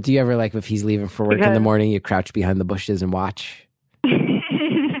 But do you ever like if he's leaving for work in the morning, you crouch behind the bushes and watch?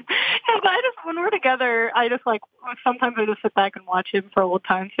 When we're together, I just like sometimes I just sit back and watch him for old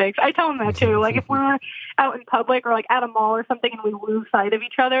time's sakes. I tell him that too. Like if we're out in public or like at a mall or something and we lose sight of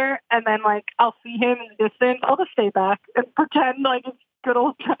each other, and then like I'll see him in the distance, I'll just stay back and pretend like it's good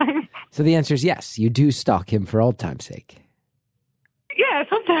old times. So the answer is yes, you do stalk him for old time's sake. Yeah,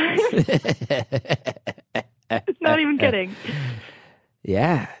 sometimes. Not even kidding.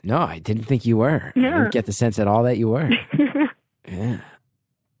 Yeah, no, I didn't think you were. Yeah. I didn't get the sense at all that you were. Yeah.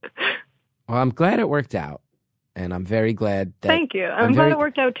 Well, I'm glad it worked out, and I'm very glad that... Thank you. I'm glad it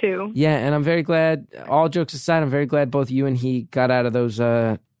worked out, too. Yeah, and I'm very glad, all jokes aside, I'm very glad both you and he got out of those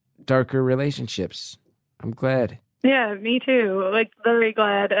darker relationships. I'm glad. Yeah, me too. Like, very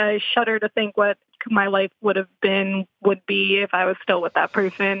glad. I shudder to think what my life would be if I was still with that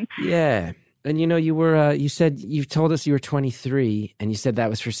person. Yeah. And you know, you told us you were 23, and you said that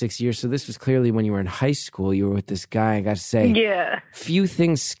was for 6 years. So this was clearly when you were in high school. You were with this guy. I got to say, yeah, few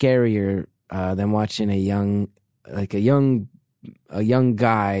things scarier than watching a young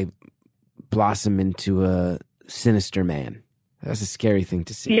guy blossom into a sinister man. That's a scary thing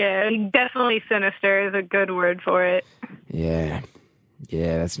to see. Yeah, definitely sinister is a good word for it. Yeah,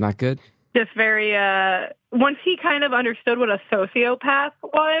 that's not good. Just very, once he kind of understood what a sociopath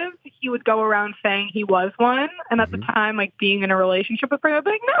was, he would go around saying he was one. And at the time, like, being in a relationship with her, I'd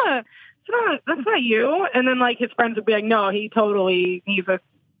be like, no, that's not you. And then, like, his friends would be like, no, he's a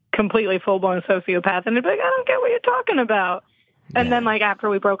completely full-blown sociopath. And they'd be like, I don't get what you're talking about. And then, like, after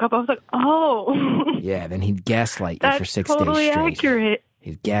we broke up, I was like, oh. Yeah, then he'd gaslight you for 6 days straight. That's totally accurate.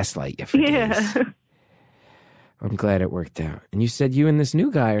 He'd gaslight you for days. I'm glad it worked out. And you said you and this new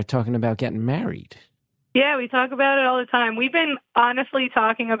guy are talking about getting married. Yeah, we talk about it all the time. We've been honestly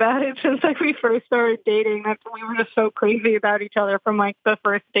talking about it since like we first started dating. We were just so crazy about each other from like the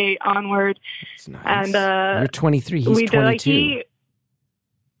first date onward. That's nice. And you're 23. He's 22.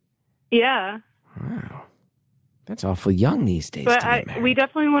 Yeah. Wow, that's awful young these days. But to get married. we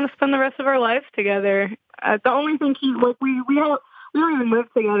definitely want to spend the rest of our lives together. The only thing we don't even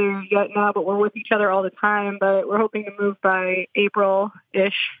live together yet now, but we're with each other all the time. But we're hoping to move by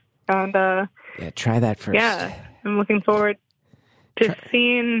April-ish. And try that first. Yeah, I'm looking forward to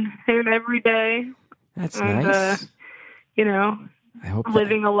seeing him every day. That's nice. I hope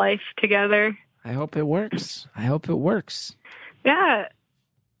living a life together. I hope it works. Yeah,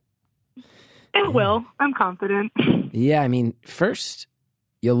 it will. I'm confident. Yeah, I mean, first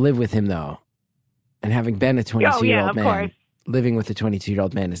you'll live with him though, and having been a 22-year-old man. Course. Living with a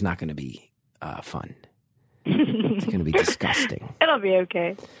 22-year-old man is not going to be fun. It's going to be disgusting. It'll be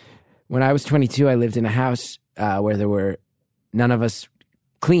okay. When I was 22, I lived in a house where none of us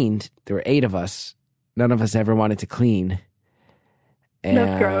cleaned. There were 8 of us. None of us ever wanted to clean. And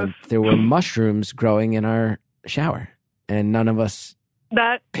that's gross. There were mushrooms growing in our shower. And none of us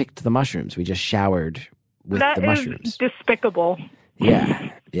picked the mushrooms. We just showered with the mushrooms. That is despicable.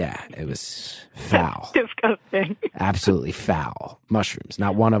 Yeah, it was foul. That's disgusting. Absolutely foul. Mushrooms.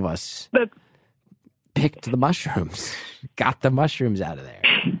 Not one of us picked the mushrooms, got the mushrooms out of there.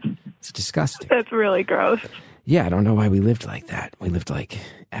 It's disgusting. That's really gross. Yeah, I don't know why we lived like that. We lived like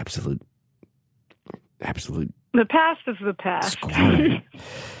absolute absolute The past is the past. squalor.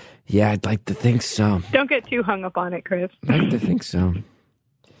 Yeah, I'd like to think so. Don't get too hung up on it, Chris. I'd like to think so.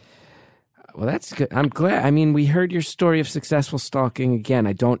 Well, that's good. I'm glad. I mean, we heard your story of successful stalking. Again,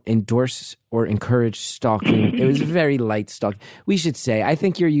 I don't endorse or encourage stalking. It was very light stalking. We should say, I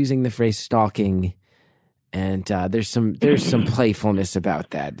think you're using the phrase stalking, and there's some playfulness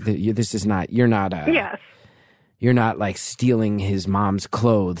about that. This is not. Yes. You're not like stealing his mom's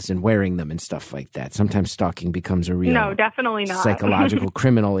clothes and wearing them and stuff like that. Sometimes stalking becomes a real No, definitely not. psychological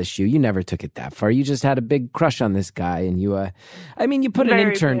criminal issue. You never took it that far. You just had a big crush on this guy and you put an Very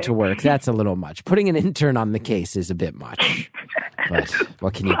intern big. to work. That's a little much. Putting an intern on the case is a bit much. But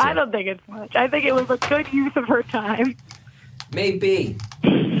what can you do? I don't think it's much. I think it was a good use of her time. Maybe.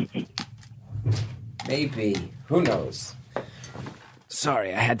 Who knows?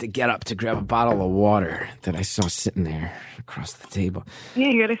 Sorry, I had to get up to grab a bottle of water that I saw sitting there across the table. Yeah,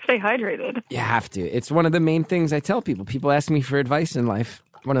 you gotta stay hydrated. You have to. It's one of the main things I tell people. People ask me for advice in life.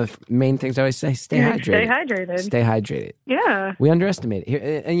 One of the main things I always say, stay hydrated. Stay hydrated. Stay hydrated. Yeah. We underestimate it.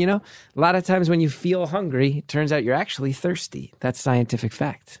 Here, and a lot of times when you feel hungry, it turns out you're actually thirsty. That's scientific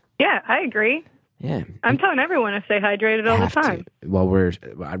fact. Yeah, I agree. Yeah. I'm telling everyone to stay hydrated all the Have to. time. Well, we're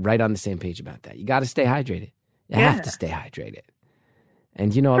right on the same page about that. You got to stay hydrated. You have to stay hydrated.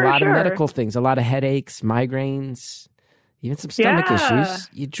 And, a For lot sure. of medical things, a lot of headaches, migraines, even some stomach Yeah. issues.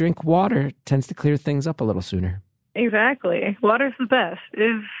 You drink water, it tends to clear things up a little sooner. Exactly. Water's the best.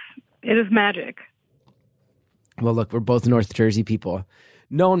 It is magic. Well, look, we're both North Jersey people,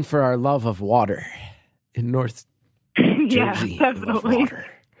 known for our love of water. In North Yeah, Jersey, we love definitely. water.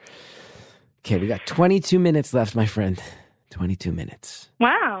 Okay, we got 22 minutes left, my friend. 22 minutes.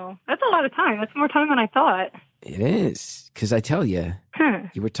 Wow, that's a lot of time. That's more time than I thought. It is, because I tell you, Huh.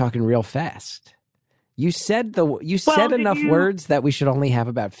 you were talking real fast. You said did enough you- words that we should only have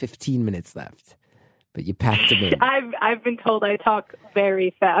about 15 minutes left, but you packed them in. I've been told I talk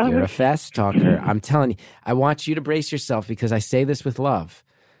very fast. You're a fast talker. I'm telling you, I want you to brace yourself because I say this with love.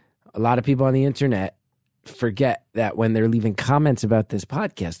 A lot of people on the internet forget that when they're leaving comments about this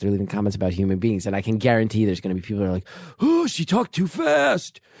podcast, they're leaving comments about human beings. And I can guarantee there's going to be people that are like, oh, she talked too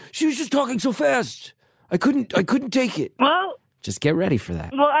fast. She was just talking so fast. I couldn't take it. Well, Just get ready for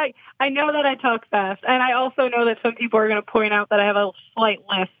that. I know that I talk fast, and I also know that some people are going to point out that I have a slight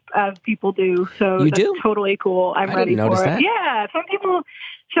lisp, as people do. So You that's do? totally cool. I'm I ready didn't notice for it. that. Yeah, some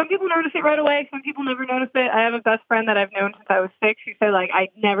people notice it right away. Some people never notice it. I have a best friend that I've known since I was 6 who said, I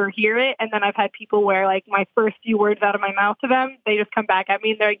never hear it. And then I've had people where, my first few words out of my mouth to them, they just come back at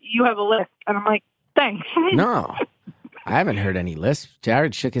me and they're like, you have a lisp. And I'm like, thanks. No, I haven't heard any lisp.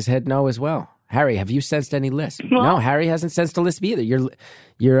 Jared shook his head no as well. Harry, have you sensed any lisp? Well- No, Harry hasn't sensed a lisp either.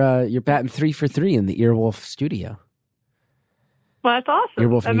 You're batting 3 for 3 in the Earwolf studio. Well, that's awesome.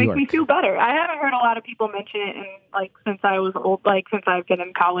 Earwolf, That New makes York. me feel better. I haven't heard a lot of people mention it since I was old, since I've been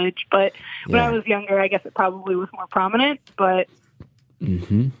in college. But when Yeah. I was younger, I guess it probably was more prominent. But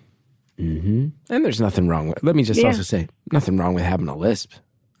Mm-hmm. Mm-hmm. And there's nothing wrong with. Let me just Yeah. also say, nothing wrong with having a lisp.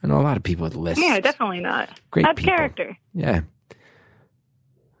 I know a lot of people with lisps. yeah, definitely not. Great That's people. character. Yeah.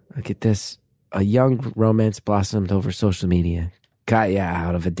 Look at this. A young romance blossomed over social media. Got you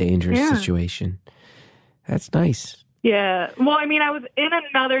out of a dangerous Yeah. situation. That's nice. Yeah. Well, I mean, I was in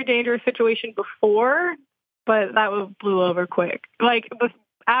another dangerous situation before, but that blew over quick.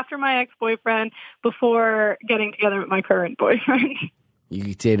 After my ex-boyfriend, before getting together with my current boyfriend.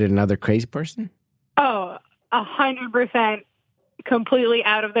 You dated another crazy person? Oh, 100% completely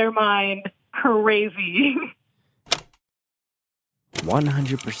out of their mind. Crazy.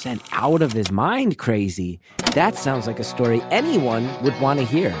 100% out of his mind crazy. That sounds like a story anyone would want to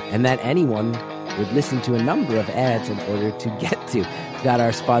hear, and that anyone would listen to a number of ads in order to get to. Got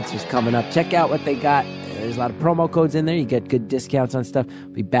our sponsors coming up. Check out what they got. There's a lot of promo codes in there. You get good discounts on stuff. We'll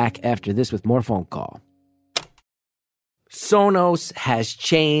be back after this with more phone call. Sonos has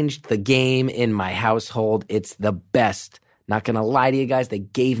changed the game in my household. It's the best. Not going to lie to you guys. They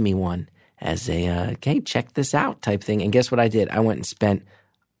gave me one as a, hey, check this out type thing. And guess what I did? I went and spent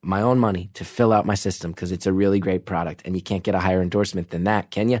my own money to fill out my system because it's a really great product. And you can't get a higher endorsement than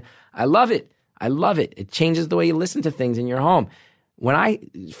that, can you? I love it. I love it. It changes the way you listen to things in your home. When I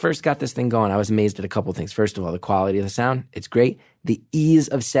first got this thing going, I was amazed at a couple of things. First of all, the quality of the sound. It's great. The ease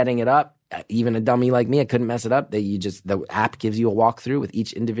of setting it up. Even a dummy like me, I couldn't mess it up. The app gives you a walkthrough with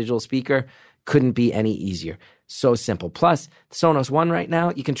each individual speaker. Couldn't be any easier. So simple. Plus, Sonos One right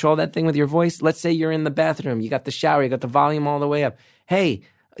now, you control that thing with your voice. Let's say you're in the bathroom. You got the shower. You got the volume all the way up. Hey,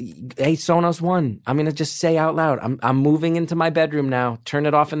 Sonos One. I'm going to just say out loud, I'm moving into my bedroom now. Turn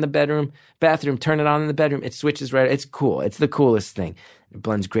it off in the bathroom, turn it on in the bedroom. It switches right. It's cool. It's the coolest thing. It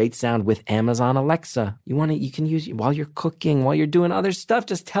blends great sound with Amazon Alexa. You can use it while you're cooking, while you're doing other stuff.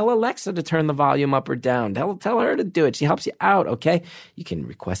 Just tell Alexa to turn the volume up or down. Tell her to do it. She helps you out, okay? You can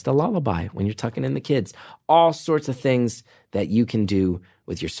request a lullaby when you're tucking in the kids. All sorts of things that you can do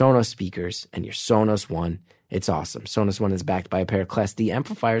with your Sonos speakers and your Sonos One. It's awesome. Sonos One is backed by a pair of Class D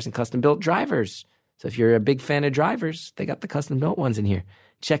amplifiers and custom-built drivers. So if you're a big fan of drivers, they got the custom-built ones in here.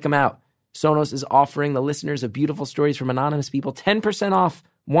 Check them out. Sonos is offering the listeners of Beautiful Stories from Anonymous People 10% off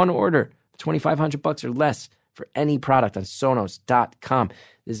one order, $2,500 or less for any product on Sonos.com.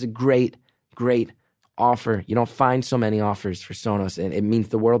 This is a great, great offer. You don't find so many offers for Sonos, and it means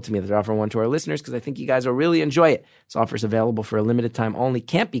the world to me that they're offering one to our listeners because I think you guys will really enjoy it. This offer is available for a limited time only,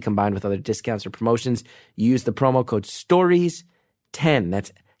 can't be combined with other discounts or promotions. You use the promo code STORIES10.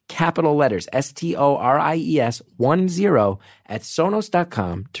 That's capital letters, STORIES 10 at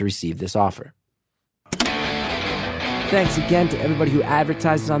Sonos.com to receive this offer. Thanks again to everybody who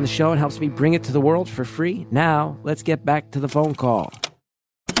advertises on the show and helps me bring it to the world for free. Now, let's get back to the phone call.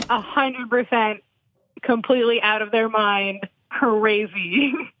 100% completely out of their mind.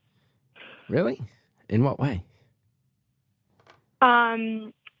 Crazy. Really? In what way?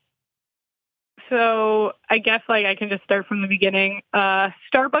 So I guess I can just start from the beginning.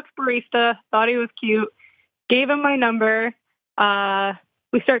 Starbucks barista, thought he was cute, gave him my number.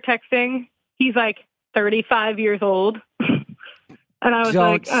 We start texting. He's 35 years old. And I was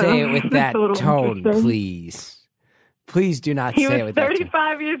Don't say it with that tone, please. Please do not say it with that tone. He was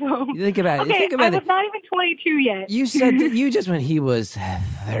 35 years old. Think about it. Okay, Think about I was not even 22 yet. You said that you just when he was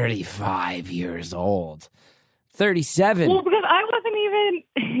 35 years old. 37. Well, because I wasn't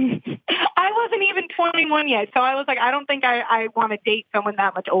even 21 yet. So I was I don't think I want to date someone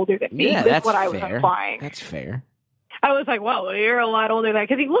that much older than me. Yeah, that's that's what fair. I was implying. That's fair. I was well, you're a lot older than that,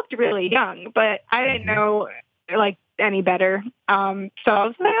 because he looked really young, but I didn't know any better. So I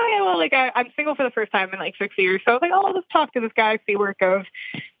was oh yeah, well, I'm single for the first time in 6 years. So I was oh, let's talk to this guy, see where it goes.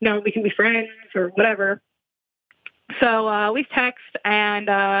 We can be friends or whatever. So we text,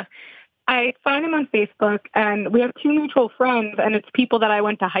 and I find him on Facebook, and we have two mutual friends, and it's people that I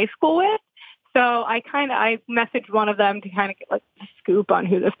went to high school with. So I messaged one of them to kind of get the scoop on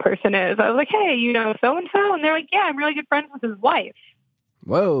who this person is. I was hey, you know so-and-so? And they're yeah, I'm really good friends with his wife.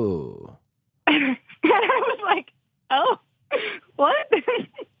 Whoa. And I was oh, what?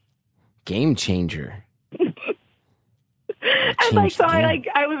 Game changer. And so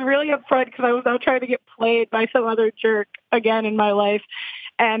I was really upfront because I was now trying to get played by some other jerk again in my life.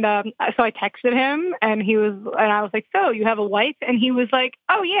 And so I texted him, and I was so you have a wife? And he was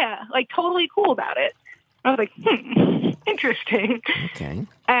oh yeah, totally cool about it. I was interesting. Okay.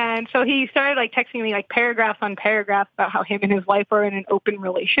 And so he started texting me paragraphs on paragraphs about how him and his wife are in an open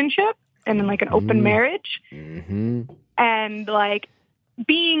relationship and in an open marriage. Mm-hmm. And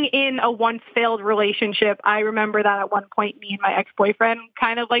being in a once failed relationship, I remember that at one point, me and my ex-boyfriend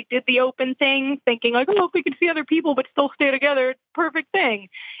kind of did the open thing, thinking oh, if we could see other people but still stay together, perfect thing.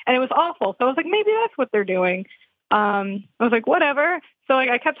 And it was awful. So I was maybe that's what they're doing. I was whatever. So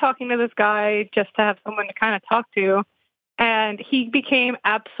I kept talking to this guy just to have someone to kind of talk to. And he became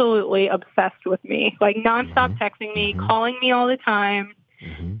absolutely obsessed with me, nonstop texting me, calling me all the time.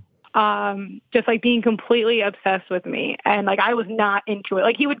 Mm-hmm. Just being completely obsessed with me. And I was not into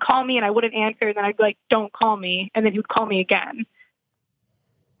it. He would call me and I wouldn't answer. And then I'd be don't call me. And then he would call me again.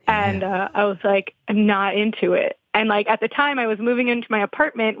 Yeah. And, I was I'm not into it. And at the time I was moving into my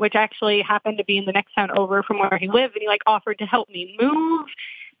apartment, which actually happened to be in the next town over from where he lived. And he offered to help me move,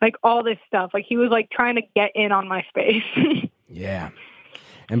 all this stuff. He was trying to get in on my space. Yeah.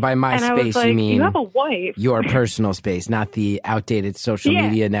 And by my and space, you mean you have a wife. Your personal space, not the outdated social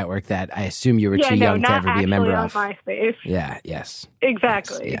media network that I assume you were too young to ever be a member of. Not actually on MySpace. Yeah, yes.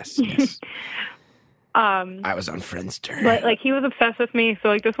 Exactly. Yes. I was on Friendster. But he was obsessed with me,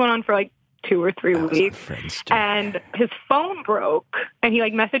 so this went on for 2 or 3 weeks. And his phone broke, and he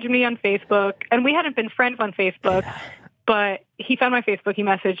messaged me on Facebook, and we hadn't been friends on Facebook. Yeah. But he found my Facebook, he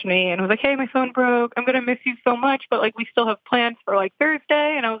messaged me, and was hey, my phone broke. I'm going to miss you so much, but, we still have plans for,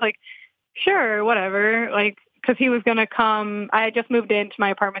 Thursday. And I was sure, whatever. Because he was going to come. I had just moved into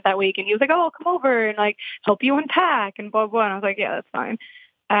my apartment that week, and he was oh, I'll come over and, help you unpack and blah, blah. And I was yeah, that's fine.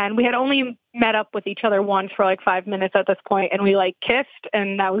 And we had only met up with each other once for, 5 minutes at this point, and we, kissed,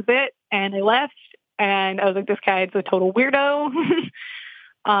 and that was it. And I left, and I was this guy's a total weirdo.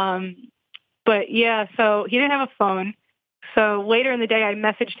 But, yeah, so he didn't have a phone. So later in the day, I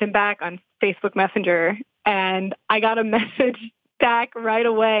messaged him back on Facebook Messenger, and I got a message back right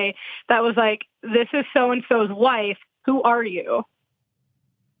away that was this is so-and-so's wife. Who are you?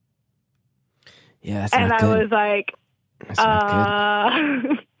 Yeah, that's and not I good. was That's not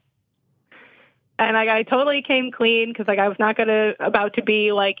good. And I totally came clean because I was not about to be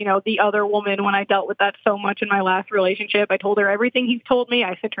the other woman when I dealt with that so much in my last relationship. I told her everything he's told me.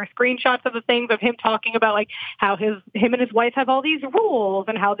 I sent her screenshots of the things of him talking about how him and his wife have all these rules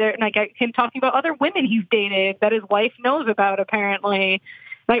and how him talking about other women he's dated that his wife knows about apparently,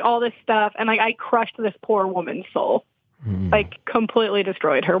 all this stuff. And I crushed this poor woman's soul, completely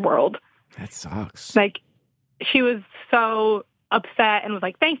destroyed her world. That sucks. She was so upset and was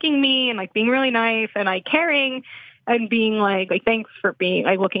thanking me and being really nice and caring and being thanks for being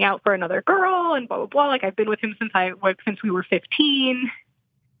looking out for another girl and blah blah blah. I've been with him since we were 15.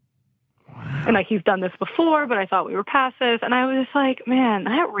 Wow. And he's done this before, but I thought we were past this. And I was just man,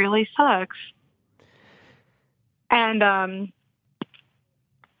 that really sucks. And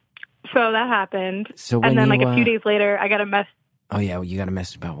so that happened. And then a few days later I got a mess. Oh yeah, well, you got a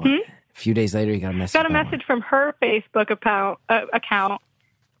message about what? A few days later, you got a message. Got a message from her Facebook account,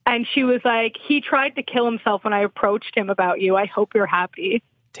 and she was like, "He tried to kill himself when I approached him about you. I hope you're happy."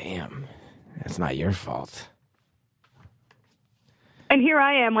 Damn, that's not your fault. And here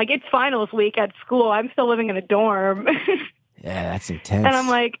I am, it's finals week at school. I'm still living in a dorm. Yeah, that's intense. And I'm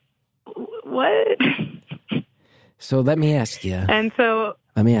like, what? So let me ask you.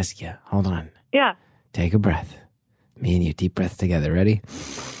 Let me ask you. Hold on. Yeah. Take a breath. Me and you, deep breath together. Ready?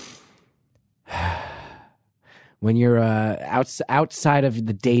 When you're outside of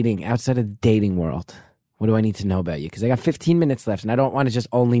the dating world, what do I need to know about you? Because I got 15 minutes left, and I don't want to just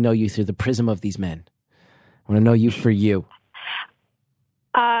only know you through the prism of these men. I want to know you for you.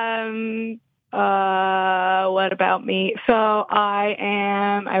 What about me? So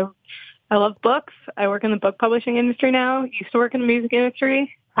I love books. I work in the book publishing industry now. Used to work in the music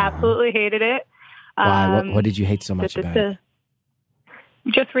industry. Absolutely hated it. Why? What did you hate so much about it?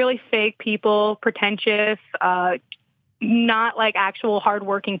 Just really fake people, pretentious, not actual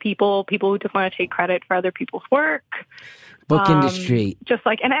hardworking people who just want to take credit for other people's work. Book industry.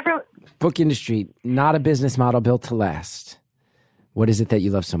 And everyone. Book industry, not a business model built to last. What is it that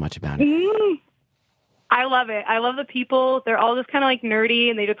you love so much about it? I love it. I love the people. They're all just kind of nerdy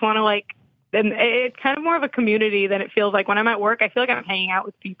and they just want to and it's kind of more of a community than it feels like. When I'm at work, I feel like I'm hanging out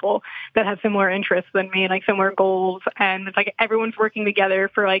with people that have similar interests than me and similar goals. And it's everyone's working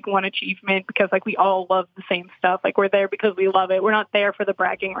together for one achievement because we all love the same stuff. We're there because we love it. We're not there for the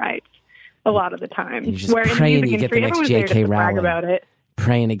bragging rights a lot of the time. You're just praying you get the next J.K. Rowling. About it.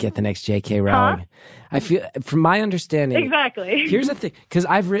 Praying to get the next J.K. Rowling. Huh? I feel, from my understanding. Exactly. Here's the thing, because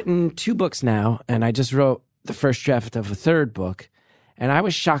I've written 2 books now, and I just wrote the first draft of a 3rd book. And I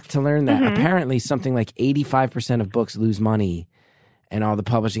was shocked to learn that apparently something 85% of books lose money, and all the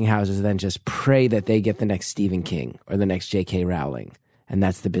publishing houses then just pray that they get the next Stephen King or the next J.K. Rowling. And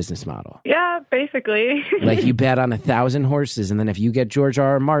that's the business model. Yeah, basically. You bet on 1,000 horses, and then if you get George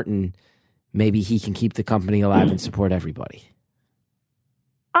R.R. Martin, maybe he can keep the company alive and support everybody.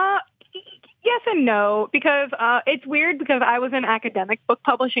 Yes and no, because it's weird because I was in academic book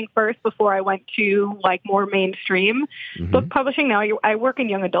publishing first before I went to more mainstream book publishing. Now I work in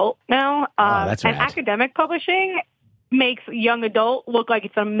young adult now. That's rad. And academic publishing makes young adult look like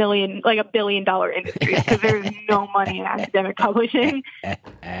it's $1 billion industry because there's no money in academic publishing.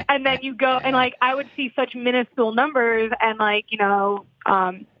 And then you go and I would see such minuscule numbers and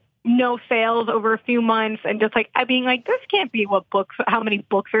no sales over a few months and just being this can't be how many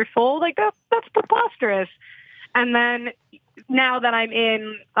books are sold. That's preposterous. And then now that I'm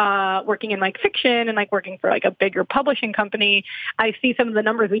in working in fiction and working for a bigger publishing company, I see some of the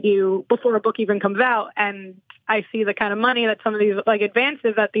numbers we do before a book even comes out, and I see the kind of money that some of these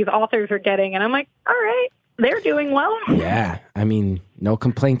advances that these authors are getting, and I'm all right, they're doing well. Yeah, I mean, no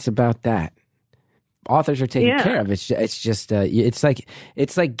complaints about that. Authors are taken care of. It's just it's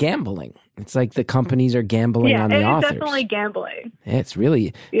like gambling. It's the companies are gambling on the authors. Yeah, it's definitely gambling. It's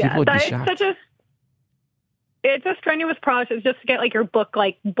really people would be shocked. It's a strenuous process just to get your book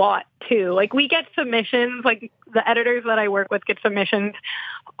bought too. We get submissions. The editors that I work with get submissions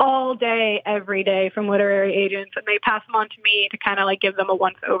all day, every day from literary agents, and they pass them on to me to kind of give them a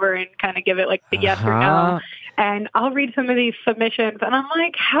once over and kind of give it the yes or no. And I'll read some of these submissions and I'm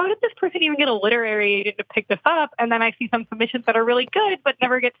how did this person even get a literary agent to pick this up? And then I see some submissions that are really good but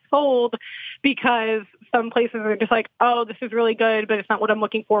never get sold because some places are just oh, this is really good, but it's not what I'm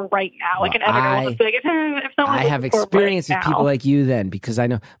looking for right now. An editor will just be it's not what I have experience with people like you then, because I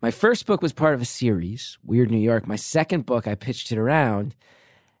know my first book was part of a series, Weird New York. My second book, I pitched it around.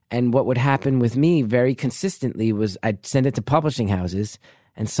 And what would happen with me very consistently was I'd send it to publishing houses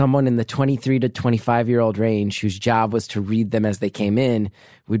and someone in the 23 to 25-year-old range whose job was to read them as they came in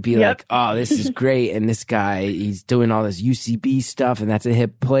would be like, oh, this is great. And this guy, he's doing all this UCB stuff, and that's a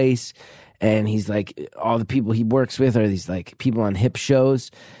hip place. And he's like, all the people he works with are these like people on hip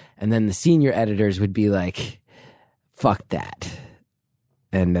shows. And then the senior editors would be like, fuck that.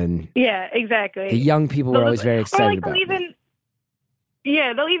 And then yeah, exactly. the young people were always very excited about it.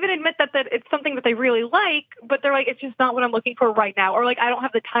 They'll even admit that it's something that they really like, but they're like, it's just not what I'm looking for right now. Or like, I don't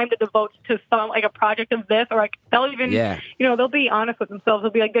have the time to devote to some, like a project of this, or like they'll even, they'll be honest with themselves.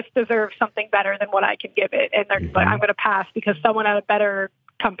 They'll be like, this deserves something better than what I can give it. And they're like, I'm going to pass because someone at a better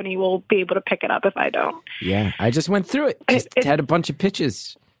company will be able to pick it up if I don't. Yeah. I just went through it. Just had a bunch of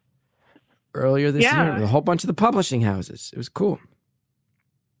pitches earlier this year with a whole bunch of the publishing houses. It was cool.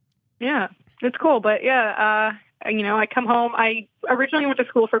 Yeah, it's cool. But I come home. I originally went to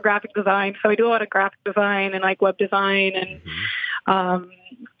school for graphic design, so I do a lot of graphic design and like web design and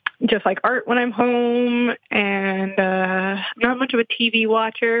just like art when I'm home. And I'm not much of a TV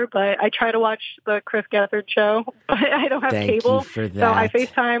watcher, but I try to watch the Chris Gethard show. But I don't have cable, you for that. So I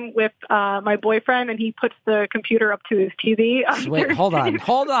FaceTime with my boyfriend, and he puts the computer up to his TV. Wait, hold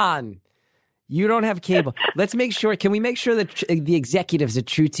on. You don't have cable. Let's make sure. Can we make sure that the executives at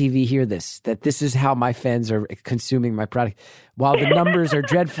True TV hear this? That this is how my fans are consuming my product. While the numbers are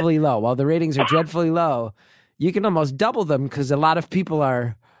dreadfully low, while the ratings are dreadfully low, you can almost double them because a lot of people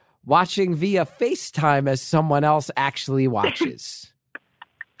are watching via FaceTime as someone else actually watches.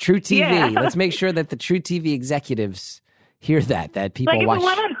 True TV. Yeah. Let's make sure that the True TV executives hear that people like if watch. it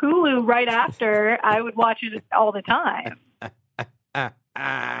went on Hulu right after, I would watch it all the time.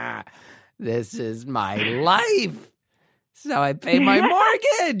 This is my life. So I pay my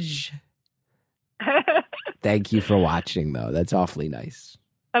mortgage. Thank you for watching, though. That's awfully nice.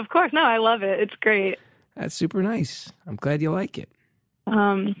 Of course. No, I love it. It's great. That's super nice. I'm glad you like it.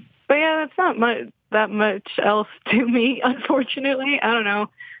 But yeah, that's not that much else to me, unfortunately. I don't know.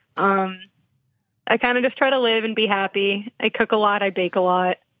 I kind of just try to live and be happy. I cook a lot. I bake a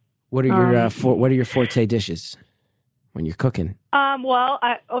lot. What are your forte dishes when you're cooking?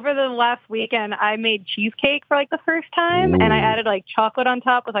 Over the last weekend, I made cheesecake for like the first time, and I added like chocolate on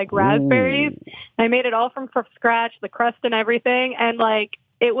top with like raspberries. I made it all from scratch, the crust and everything, and like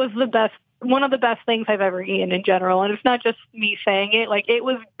it was one of the best things I've ever eaten in general. And it's not just me saying it; like it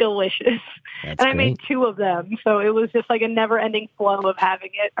was delicious. That's and I great. made 2 of them, so it was just like a never-ending flow of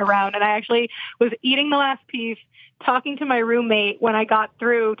having it around. And I actually was eating the last piece, talking to my roommate when I got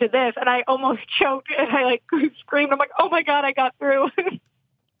through to this, and I almost choked, and I like screamed. I'm like, "Oh my God, I got through!"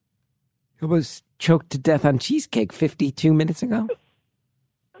 You almost choked to death on cheesecake 52 minutes ago?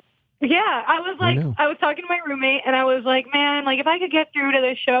 Yeah, I was like, I was talking to my roommate, and I was like, man, like if I could get through to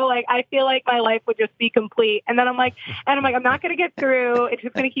this show, like I feel like my life would just be complete. And then I'm like, I'm not going to get through. It's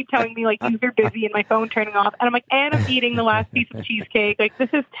just going to keep telling me like you're busy and my phone turning off. And I'm like, and I'm eating the last piece of cheesecake. Like this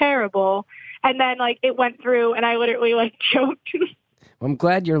is terrible. And then like it went through, and I literally like choked. Well, I'm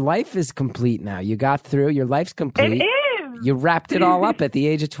glad your life is complete now. You got through. Your life's complete. It is. You wrapped it all up at the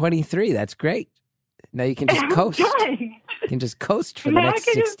age of 23. That's great. Now you can just coast. Done. You can just coast for the next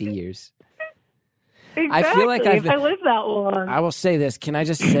 60 years. Exactly. I feel like if I live that long. I will say this. Can I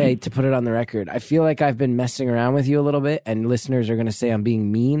just say, to put it on the record, I feel like I've been messing around with you a little bit, and listeners are going to say I'm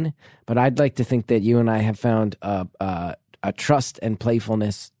being mean, but I'd like to think that you and I have found a trust and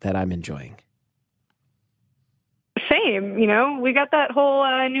playfulness that I'm enjoying. Same, we got that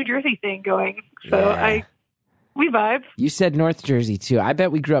whole New Jersey thing going. So we vibe. You said North Jersey too. I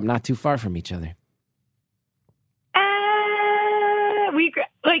bet we grew up not too far from each other.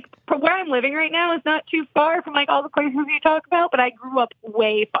 Where I'm living right now is not too far from like all the places you talk about, but I grew up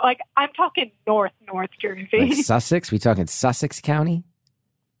way far. Like I'm talking North Jersey. Like Sussex? We talking Sussex County?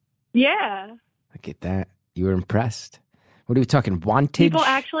 Yeah. Look at that. You were impressed. What are we talking? Wantage? People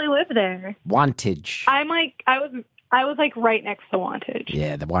actually live there. Wantage. I was like right next to Wantage.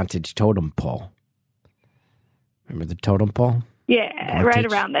 Yeah, the Wantage totem pole. Remember the totem pole? Yeah, Wantage. right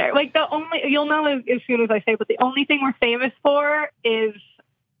around there. Like you'll know as soon as I say, but the only thing we're famous for is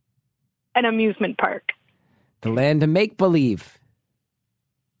an amusement park. The land of make-believe.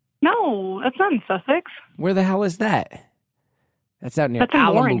 No, that's not in Sussex. Where the hell is that? That's out near That's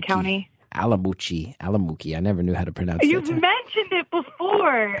in Warren County. Alamuki. I never knew how to pronounce You've that. mentioned it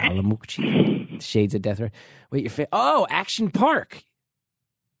before. Alamuki. Shades of Death. Wait, Action Park.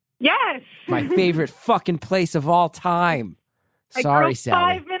 Yes. My favorite fucking place of all time. Sorry,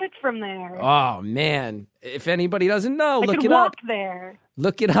 Sally. 5 minutes from there. Oh, man. If anybody doesn't know, look it walk up. There.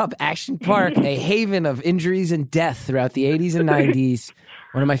 Look it up. Action Park, a haven of injuries and death throughout the 80s and 90s.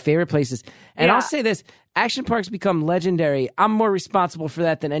 One of my favorite places. And I'll say this. Action Park's become legendary. I'm more responsible for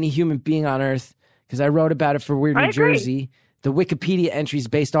that than any human being on earth because I wrote about it for Weird New Jersey. The Wikipedia entry's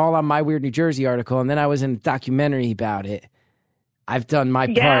based all on my Weird New Jersey article, and then I was in a documentary about it. I've done my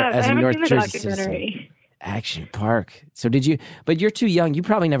part as a North Jersey citizen. Action Park. So did you? But you're too young. You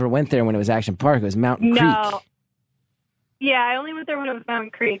probably never went there when it was Action Park. It was Mountain Creek. Yeah, I only went there when it was Mountain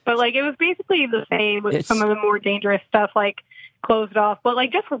Creek. But like, it was basically the same with some of the more dangerous stuff, like closed off. But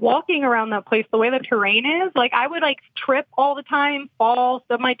like, just walking around that place, the way the terrain is, like, I would like trip all the time, fall,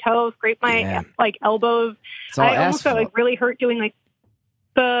 stub my toes, scrape my like elbows. I almost got like really hurt doing like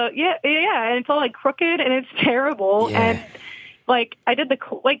and it's all like crooked and it's terrible. And like, I did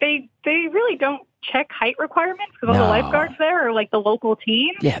they really don't check height requirements because all the lifeguards there are like the local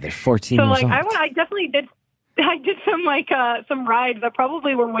team. Yeah, they're 14 years old. So like, I definitely did. I did some rides that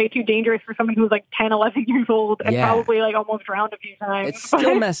probably were way too dangerous for someone who was like 10, 11 years old and probably like almost drowned a few times. It's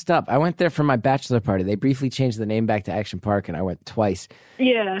still messed up. I went there for my bachelor party. They briefly changed the name back to Action Park and I went twice.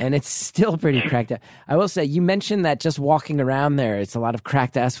 Yeah. And it's still pretty cracked out. I will say, you mentioned that just walking around there, it's a lot of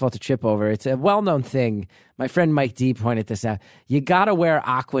cracked asphalt to trip over. It's a well-known thing. My friend Mike D pointed this out. You got to wear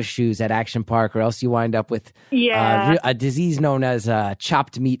aqua shoes at Action Park or else you wind up with a disease known as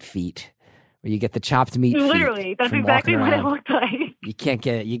chopped meat feet. Where you get the chopped meat feet. Literally, that's exactly what it looked like. You can't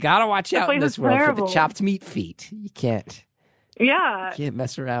get it. You got to watch out in this world for the chopped meat feet. You can't. Yeah. You can't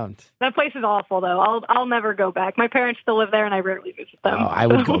mess around. That place is awful, though. I'll never go back. My parents still live there, and I rarely visit them. Oh, I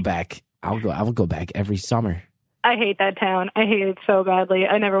would go back. I will go back every summer. I hate that town. I hate it so badly.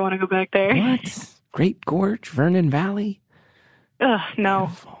 I never want to go back there. What? Great Gorge, Vernon Valley? Ugh, no.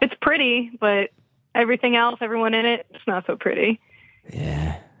 Beautiful. It's pretty, but everything else, everyone in it, it's not so pretty.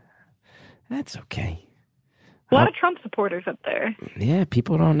 Yeah. That's okay. A lot of Trump supporters up there. Yeah,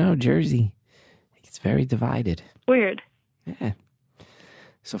 people don't know Jersey. It's very divided. Weird. Yeah.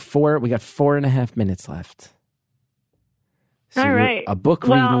 So we got 4.5 minutes left. So all right. A book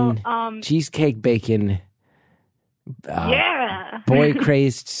reading, cheesecake bacon, boy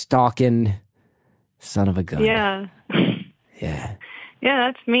crazed stalking, son of a gun. Yeah. Yeah.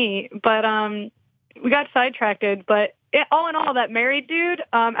 Yeah, that's me. But we got sidetracked, but all in all, that married dude,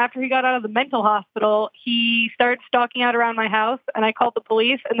 after he got out of the mental hospital, he started stalking out around my house, and I called the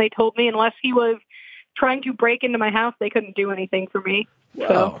police, and they told me unless he was trying to break into my house, they couldn't do anything for me. Whoa.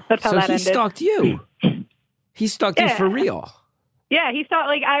 So that's how that ended. So he stalked you? He stalked you for real? Yeah, he stalked,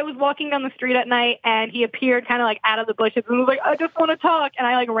 like, I was walking down the street at night, and he appeared kind of, like, out of the bushes, and was like, I just want to talk, and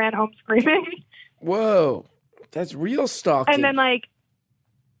I, like, ran home screaming. Whoa. That's real stalking. And then, like,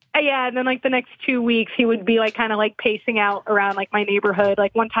 and then, like, the next 2 weeks, he would be, like, kind of, like, pacing out around, like, my neighborhood.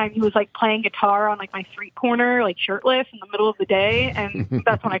 Like, one time he was, like, playing guitar on, like, my street corner, like, shirtless in the middle of the day. And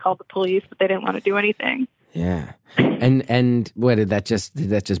that's when I called the police, but they didn't want to do anything. Yeah. And what, did that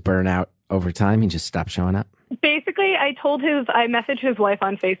just burn out over time? He just stopped showing up? Basically, I messaged his wife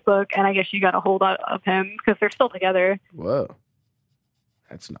on Facebook, and I guess she got a hold of him because they're still together. Whoa.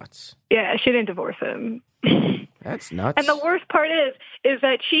 That's nuts. Yeah, she didn't divorce him. That's nuts. And the worst part is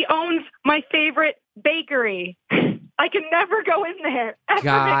that she owns my favorite bakery. I can never go in there ever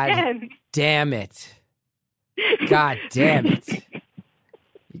again. Damn it. God damn it.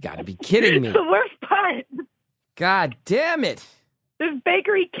 You got to be kidding me. The worst part. God damn it. This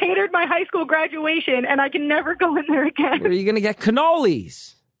bakery catered my high school graduation, and I can never go in there again. Where are you going to get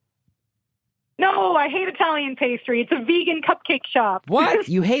cannolis? No, I hate Italian pastry. It's a vegan cupcake shop. What?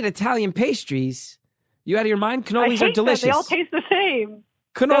 You hate Italian pastries? You out of your mind? Cannolis are delicious. Them. They all taste the same.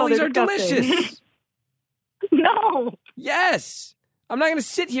 Cannolis are delicious. No. Yes. I'm not going to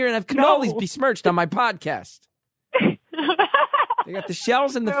sit here and have cannolis besmirched on my podcast. They got the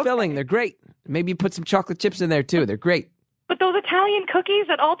shells and the filling. They're great. Maybe you put some chocolate chips in there, too. They're great. But those Italian cookies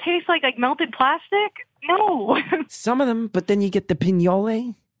that all taste like melted plastic? No. Some of them, but then you get the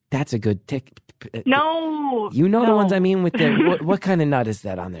pignole. That's a good tick. No. You know the ones I mean with the... what kind of nut is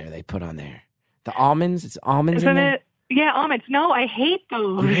that on there they put on there? The almonds? It's almonds in there? Yeah, almonds. No, I hate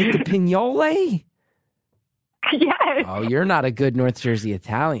those. You hate the pignole? Yes. Oh, you're not a good North Jersey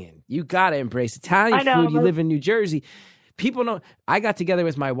Italian. You got to embrace Italian food. You live in New Jersey. People know... I got together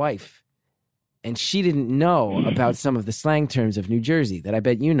with my wife, and she didn't know about some of the slang terms of New Jersey that I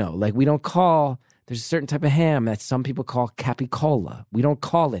bet you know. Like, we don't call... There's a certain type of ham that some people call capicola. We don't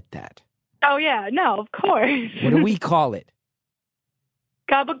call it that. Oh, yeah. No, of course. What do we call it?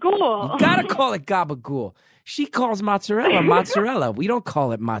 Gabagool. You gotta call it gabagool. She calls mozzarella. We don't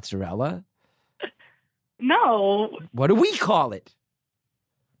call it mozzarella. No. What do we call it?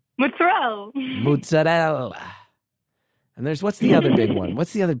 Mozzarella. Mozzarella. And what's the other big one?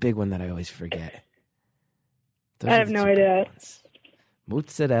 What's the other big one that I always forget? I have no idea.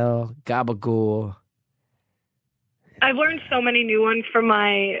 Mozzarella, gabagool. I've learned so many new ones from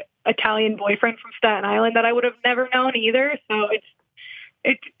my Italian boyfriend from Staten Island that I would have never known either. So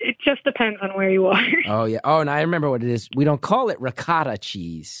it just depends on where you are. Oh, yeah. Oh, and I remember what it is. We don't call it ricotta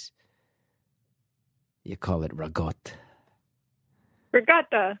cheese. You call it ragotte.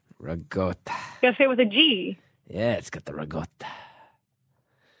 Regatta. Ragotte. You gotta say it with a G. Yeah, it's got the ragotte.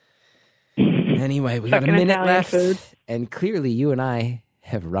 Anyway, we got a minute Italian left, food. and clearly you and I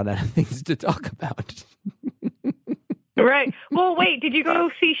have run out of things to talk about. Right. Well, wait, did you go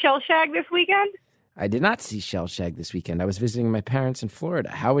see Shell Shag this weekend? I did not see Shell Shag this weekend. I was visiting my parents in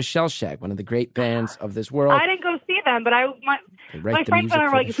Florida. How was Shell Shag, one of the great bands of this world? I didn't go see them, but my write the friends music and I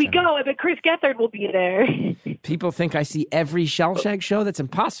for were like, the if we show. go, but Chris Gethard will be there. People think I see every Shell Shag show. That's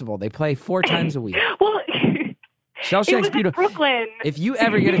impossible. They play 4 times a week. Well, Shell it Shag's was in beautiful. Brooklyn. If you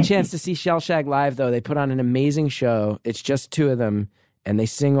ever get a chance to see Shell Shag live, though, they put on an amazing show. It's just 2 of them, and they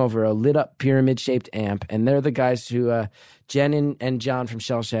sing over a lit-up pyramid-shaped amp. And they're the guys who, Jen and John from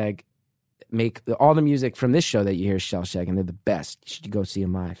Shell Shag, make all the music from this show that you hear is Shell Shag, and they're the best. You should go see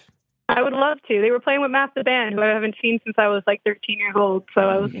them live. I would love to. They were playing with Matt the Band, who I haven't seen since I was like 13 years old. So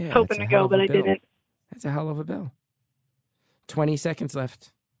I was Yeah, hoping that's to a hell go, of a but I bill. didn't. That's a hell of a bill. 20 seconds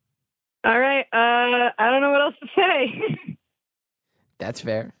left. All right. I don't know what else to say. That's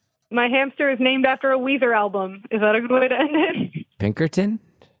fair. My hamster is named after a Weezer album. Is that a good way to end it? Pinkerton?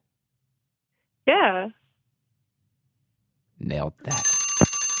 Yeah. Nailed that.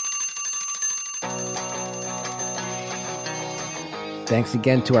 Thanks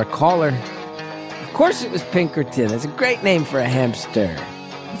again to our caller. Of course it was Pinkerton. That's a great name for a hamster.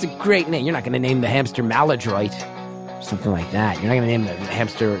 It's a great name. You're not going to name the hamster Maladroit. Something like that. You're not going to name the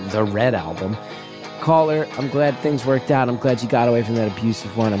hamster the Red Album. Caller, I'm glad things worked out. I'm glad you got away from that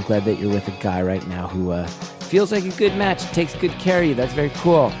abusive one. I'm glad that you're with a guy right now who feels like a good match, takes good care of you. That's very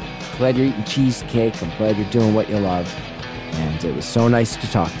cool. Glad you're eating cheesecake. I'm glad you're doing what you love. And it was so nice to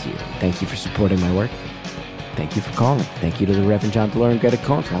talk to you. Thank you for supporting my work. Thank you for calling. Thank you to the Reverend John DeLore and Greta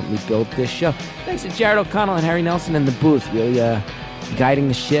Cohn for helping me build this show. Thanks to Jared O'Connell and Harry Nelson in the booth, really guiding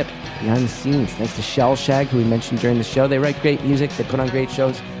the ship behind the scenes. Thanks to Shell Shag, who we mentioned during the show. They write great music. They put on great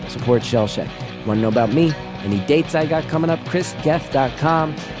shows. Support Shell Shag. Want to know about me? Any dates I got coming up?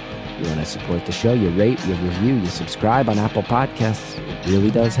 ChrisGeth.com. You want to support the show? You rate, you review, you subscribe on Apple Podcasts. It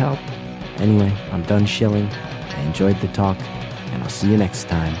really does help. Anyway, I'm done shilling. I enjoyed the talk, and I'll see you next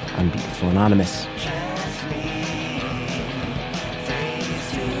time on Beautiful Anonymous.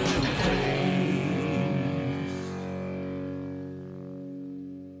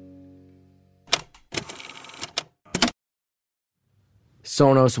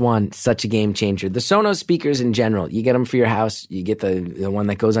 Sonos One, such a game changer. The Sonos speakers in general, you get them for your house. You get the one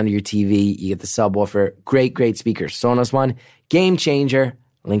that goes under your TV. You get the subwoofer. Great, great speakers. Sonos One, game changer.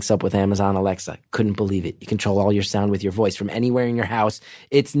 Links up with Amazon Alexa. Couldn't believe it. You control all your sound with your voice from anywhere in your house.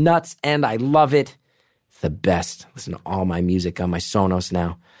 It's nuts, and I love it. It's the best. Listen to all my music on my Sonos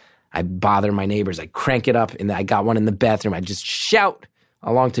now. I bother my neighbors. I crank it up, and I got one in the bathroom. I just shout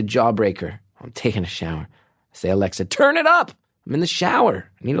along to Jawbreaker. I'm taking a shower. I say, Alexa, turn it up. I'm in the shower.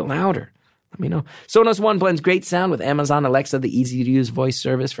 I need it louder. Let me know. Sonos One blends great sound with Amazon Alexa, the easy-to-use voice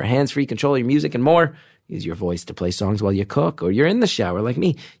service for hands-free control of your music and more. Use your voice to play songs while you cook or you're in the shower like me.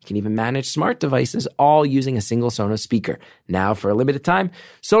 You can even manage smart devices all using a single Sonos speaker. Now, for a limited time,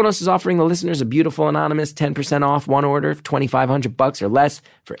 Sonos is offering the listeners a Beautiful Anonymous 10% off one order of $2,500 or less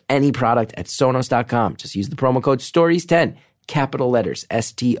for any product at Sonos.com. Just use the promo code STORIES10. Capital letters,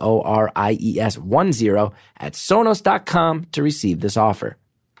 STORIES 10 at Sonos.com to receive this offer.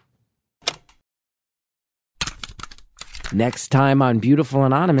 Next time on Beautiful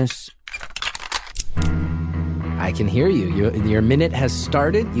Anonymous, I can hear you. Your minute has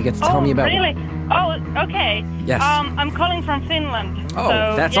started. You get to tell me about... Really? Oh, okay. Yes. I'm calling from Finland. Oh,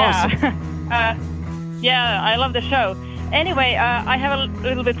 so, that's awesome. Yeah, I love the show. Anyway, I have a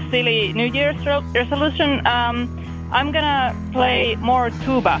little bit silly New Year's resolution. I'm gonna play more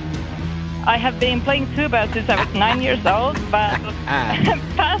tuba. I have been playing tuba since I was 9 years old, but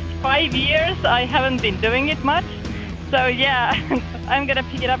past 5 years I haven't been doing it much. So yeah, I'm gonna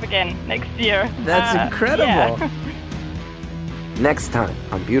pick it up again next year. That's incredible. Yeah. Next time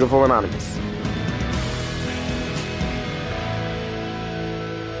on Beautiful Anonymous.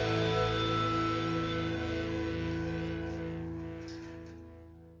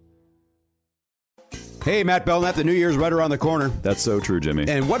 Hey, Matt Belknap, the New Year's right around the corner. That's so true, Jimmy.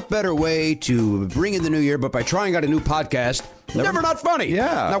 And what better way to bring in the new year but by trying out a new podcast Never Not Funny.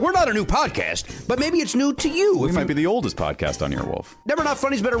 Yeah. Now, we're not a new podcast, but maybe it's new to you. We might be the oldest podcast on Earwolf. Never Not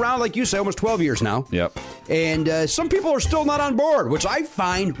Funny's been around, like you say, almost 12 years now. Yep. And some people are still not on board, which I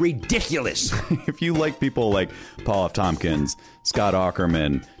find ridiculous. If you like people like Paul F. Tompkins, Scott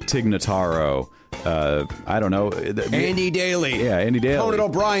Aukerman, Tig Notaro, I don't know, Andy Daly. Yeah, Andy Daly. Conan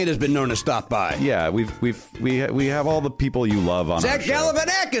O'Brien has been known to stop by. Yeah, we have all the people you love on Zach our show.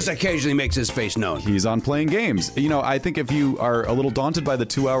 Galifianakis occasionally makes his face known. He's on Playing Games. You know, I think if you are a little daunted by the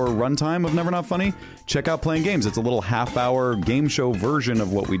 2-hour runtime of Never Not Funny, check out Playing Games. It's a little half-hour game show version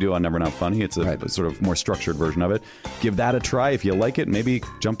of what we do on Never Not Funny. It's a sort of more structured version of it. Give that a try. If you like it, maybe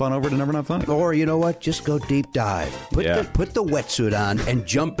jump on over to Never Not Funny. Or, you know what? Just go deep dive. Put the wetsuit on and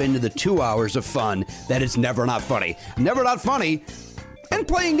jump into the 2 hours of fun that is Never Not Funny. Never Not Funny and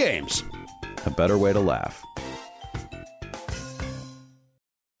Playing Games. A better way to laugh.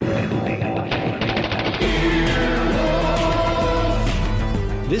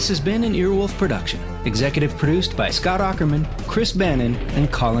 This has been an Earwolf production, executive produced by Scott Aukerman, Chris Bannon,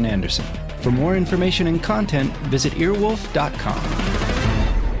 and Colin Anderson. For more information and content, visit earwolf.com.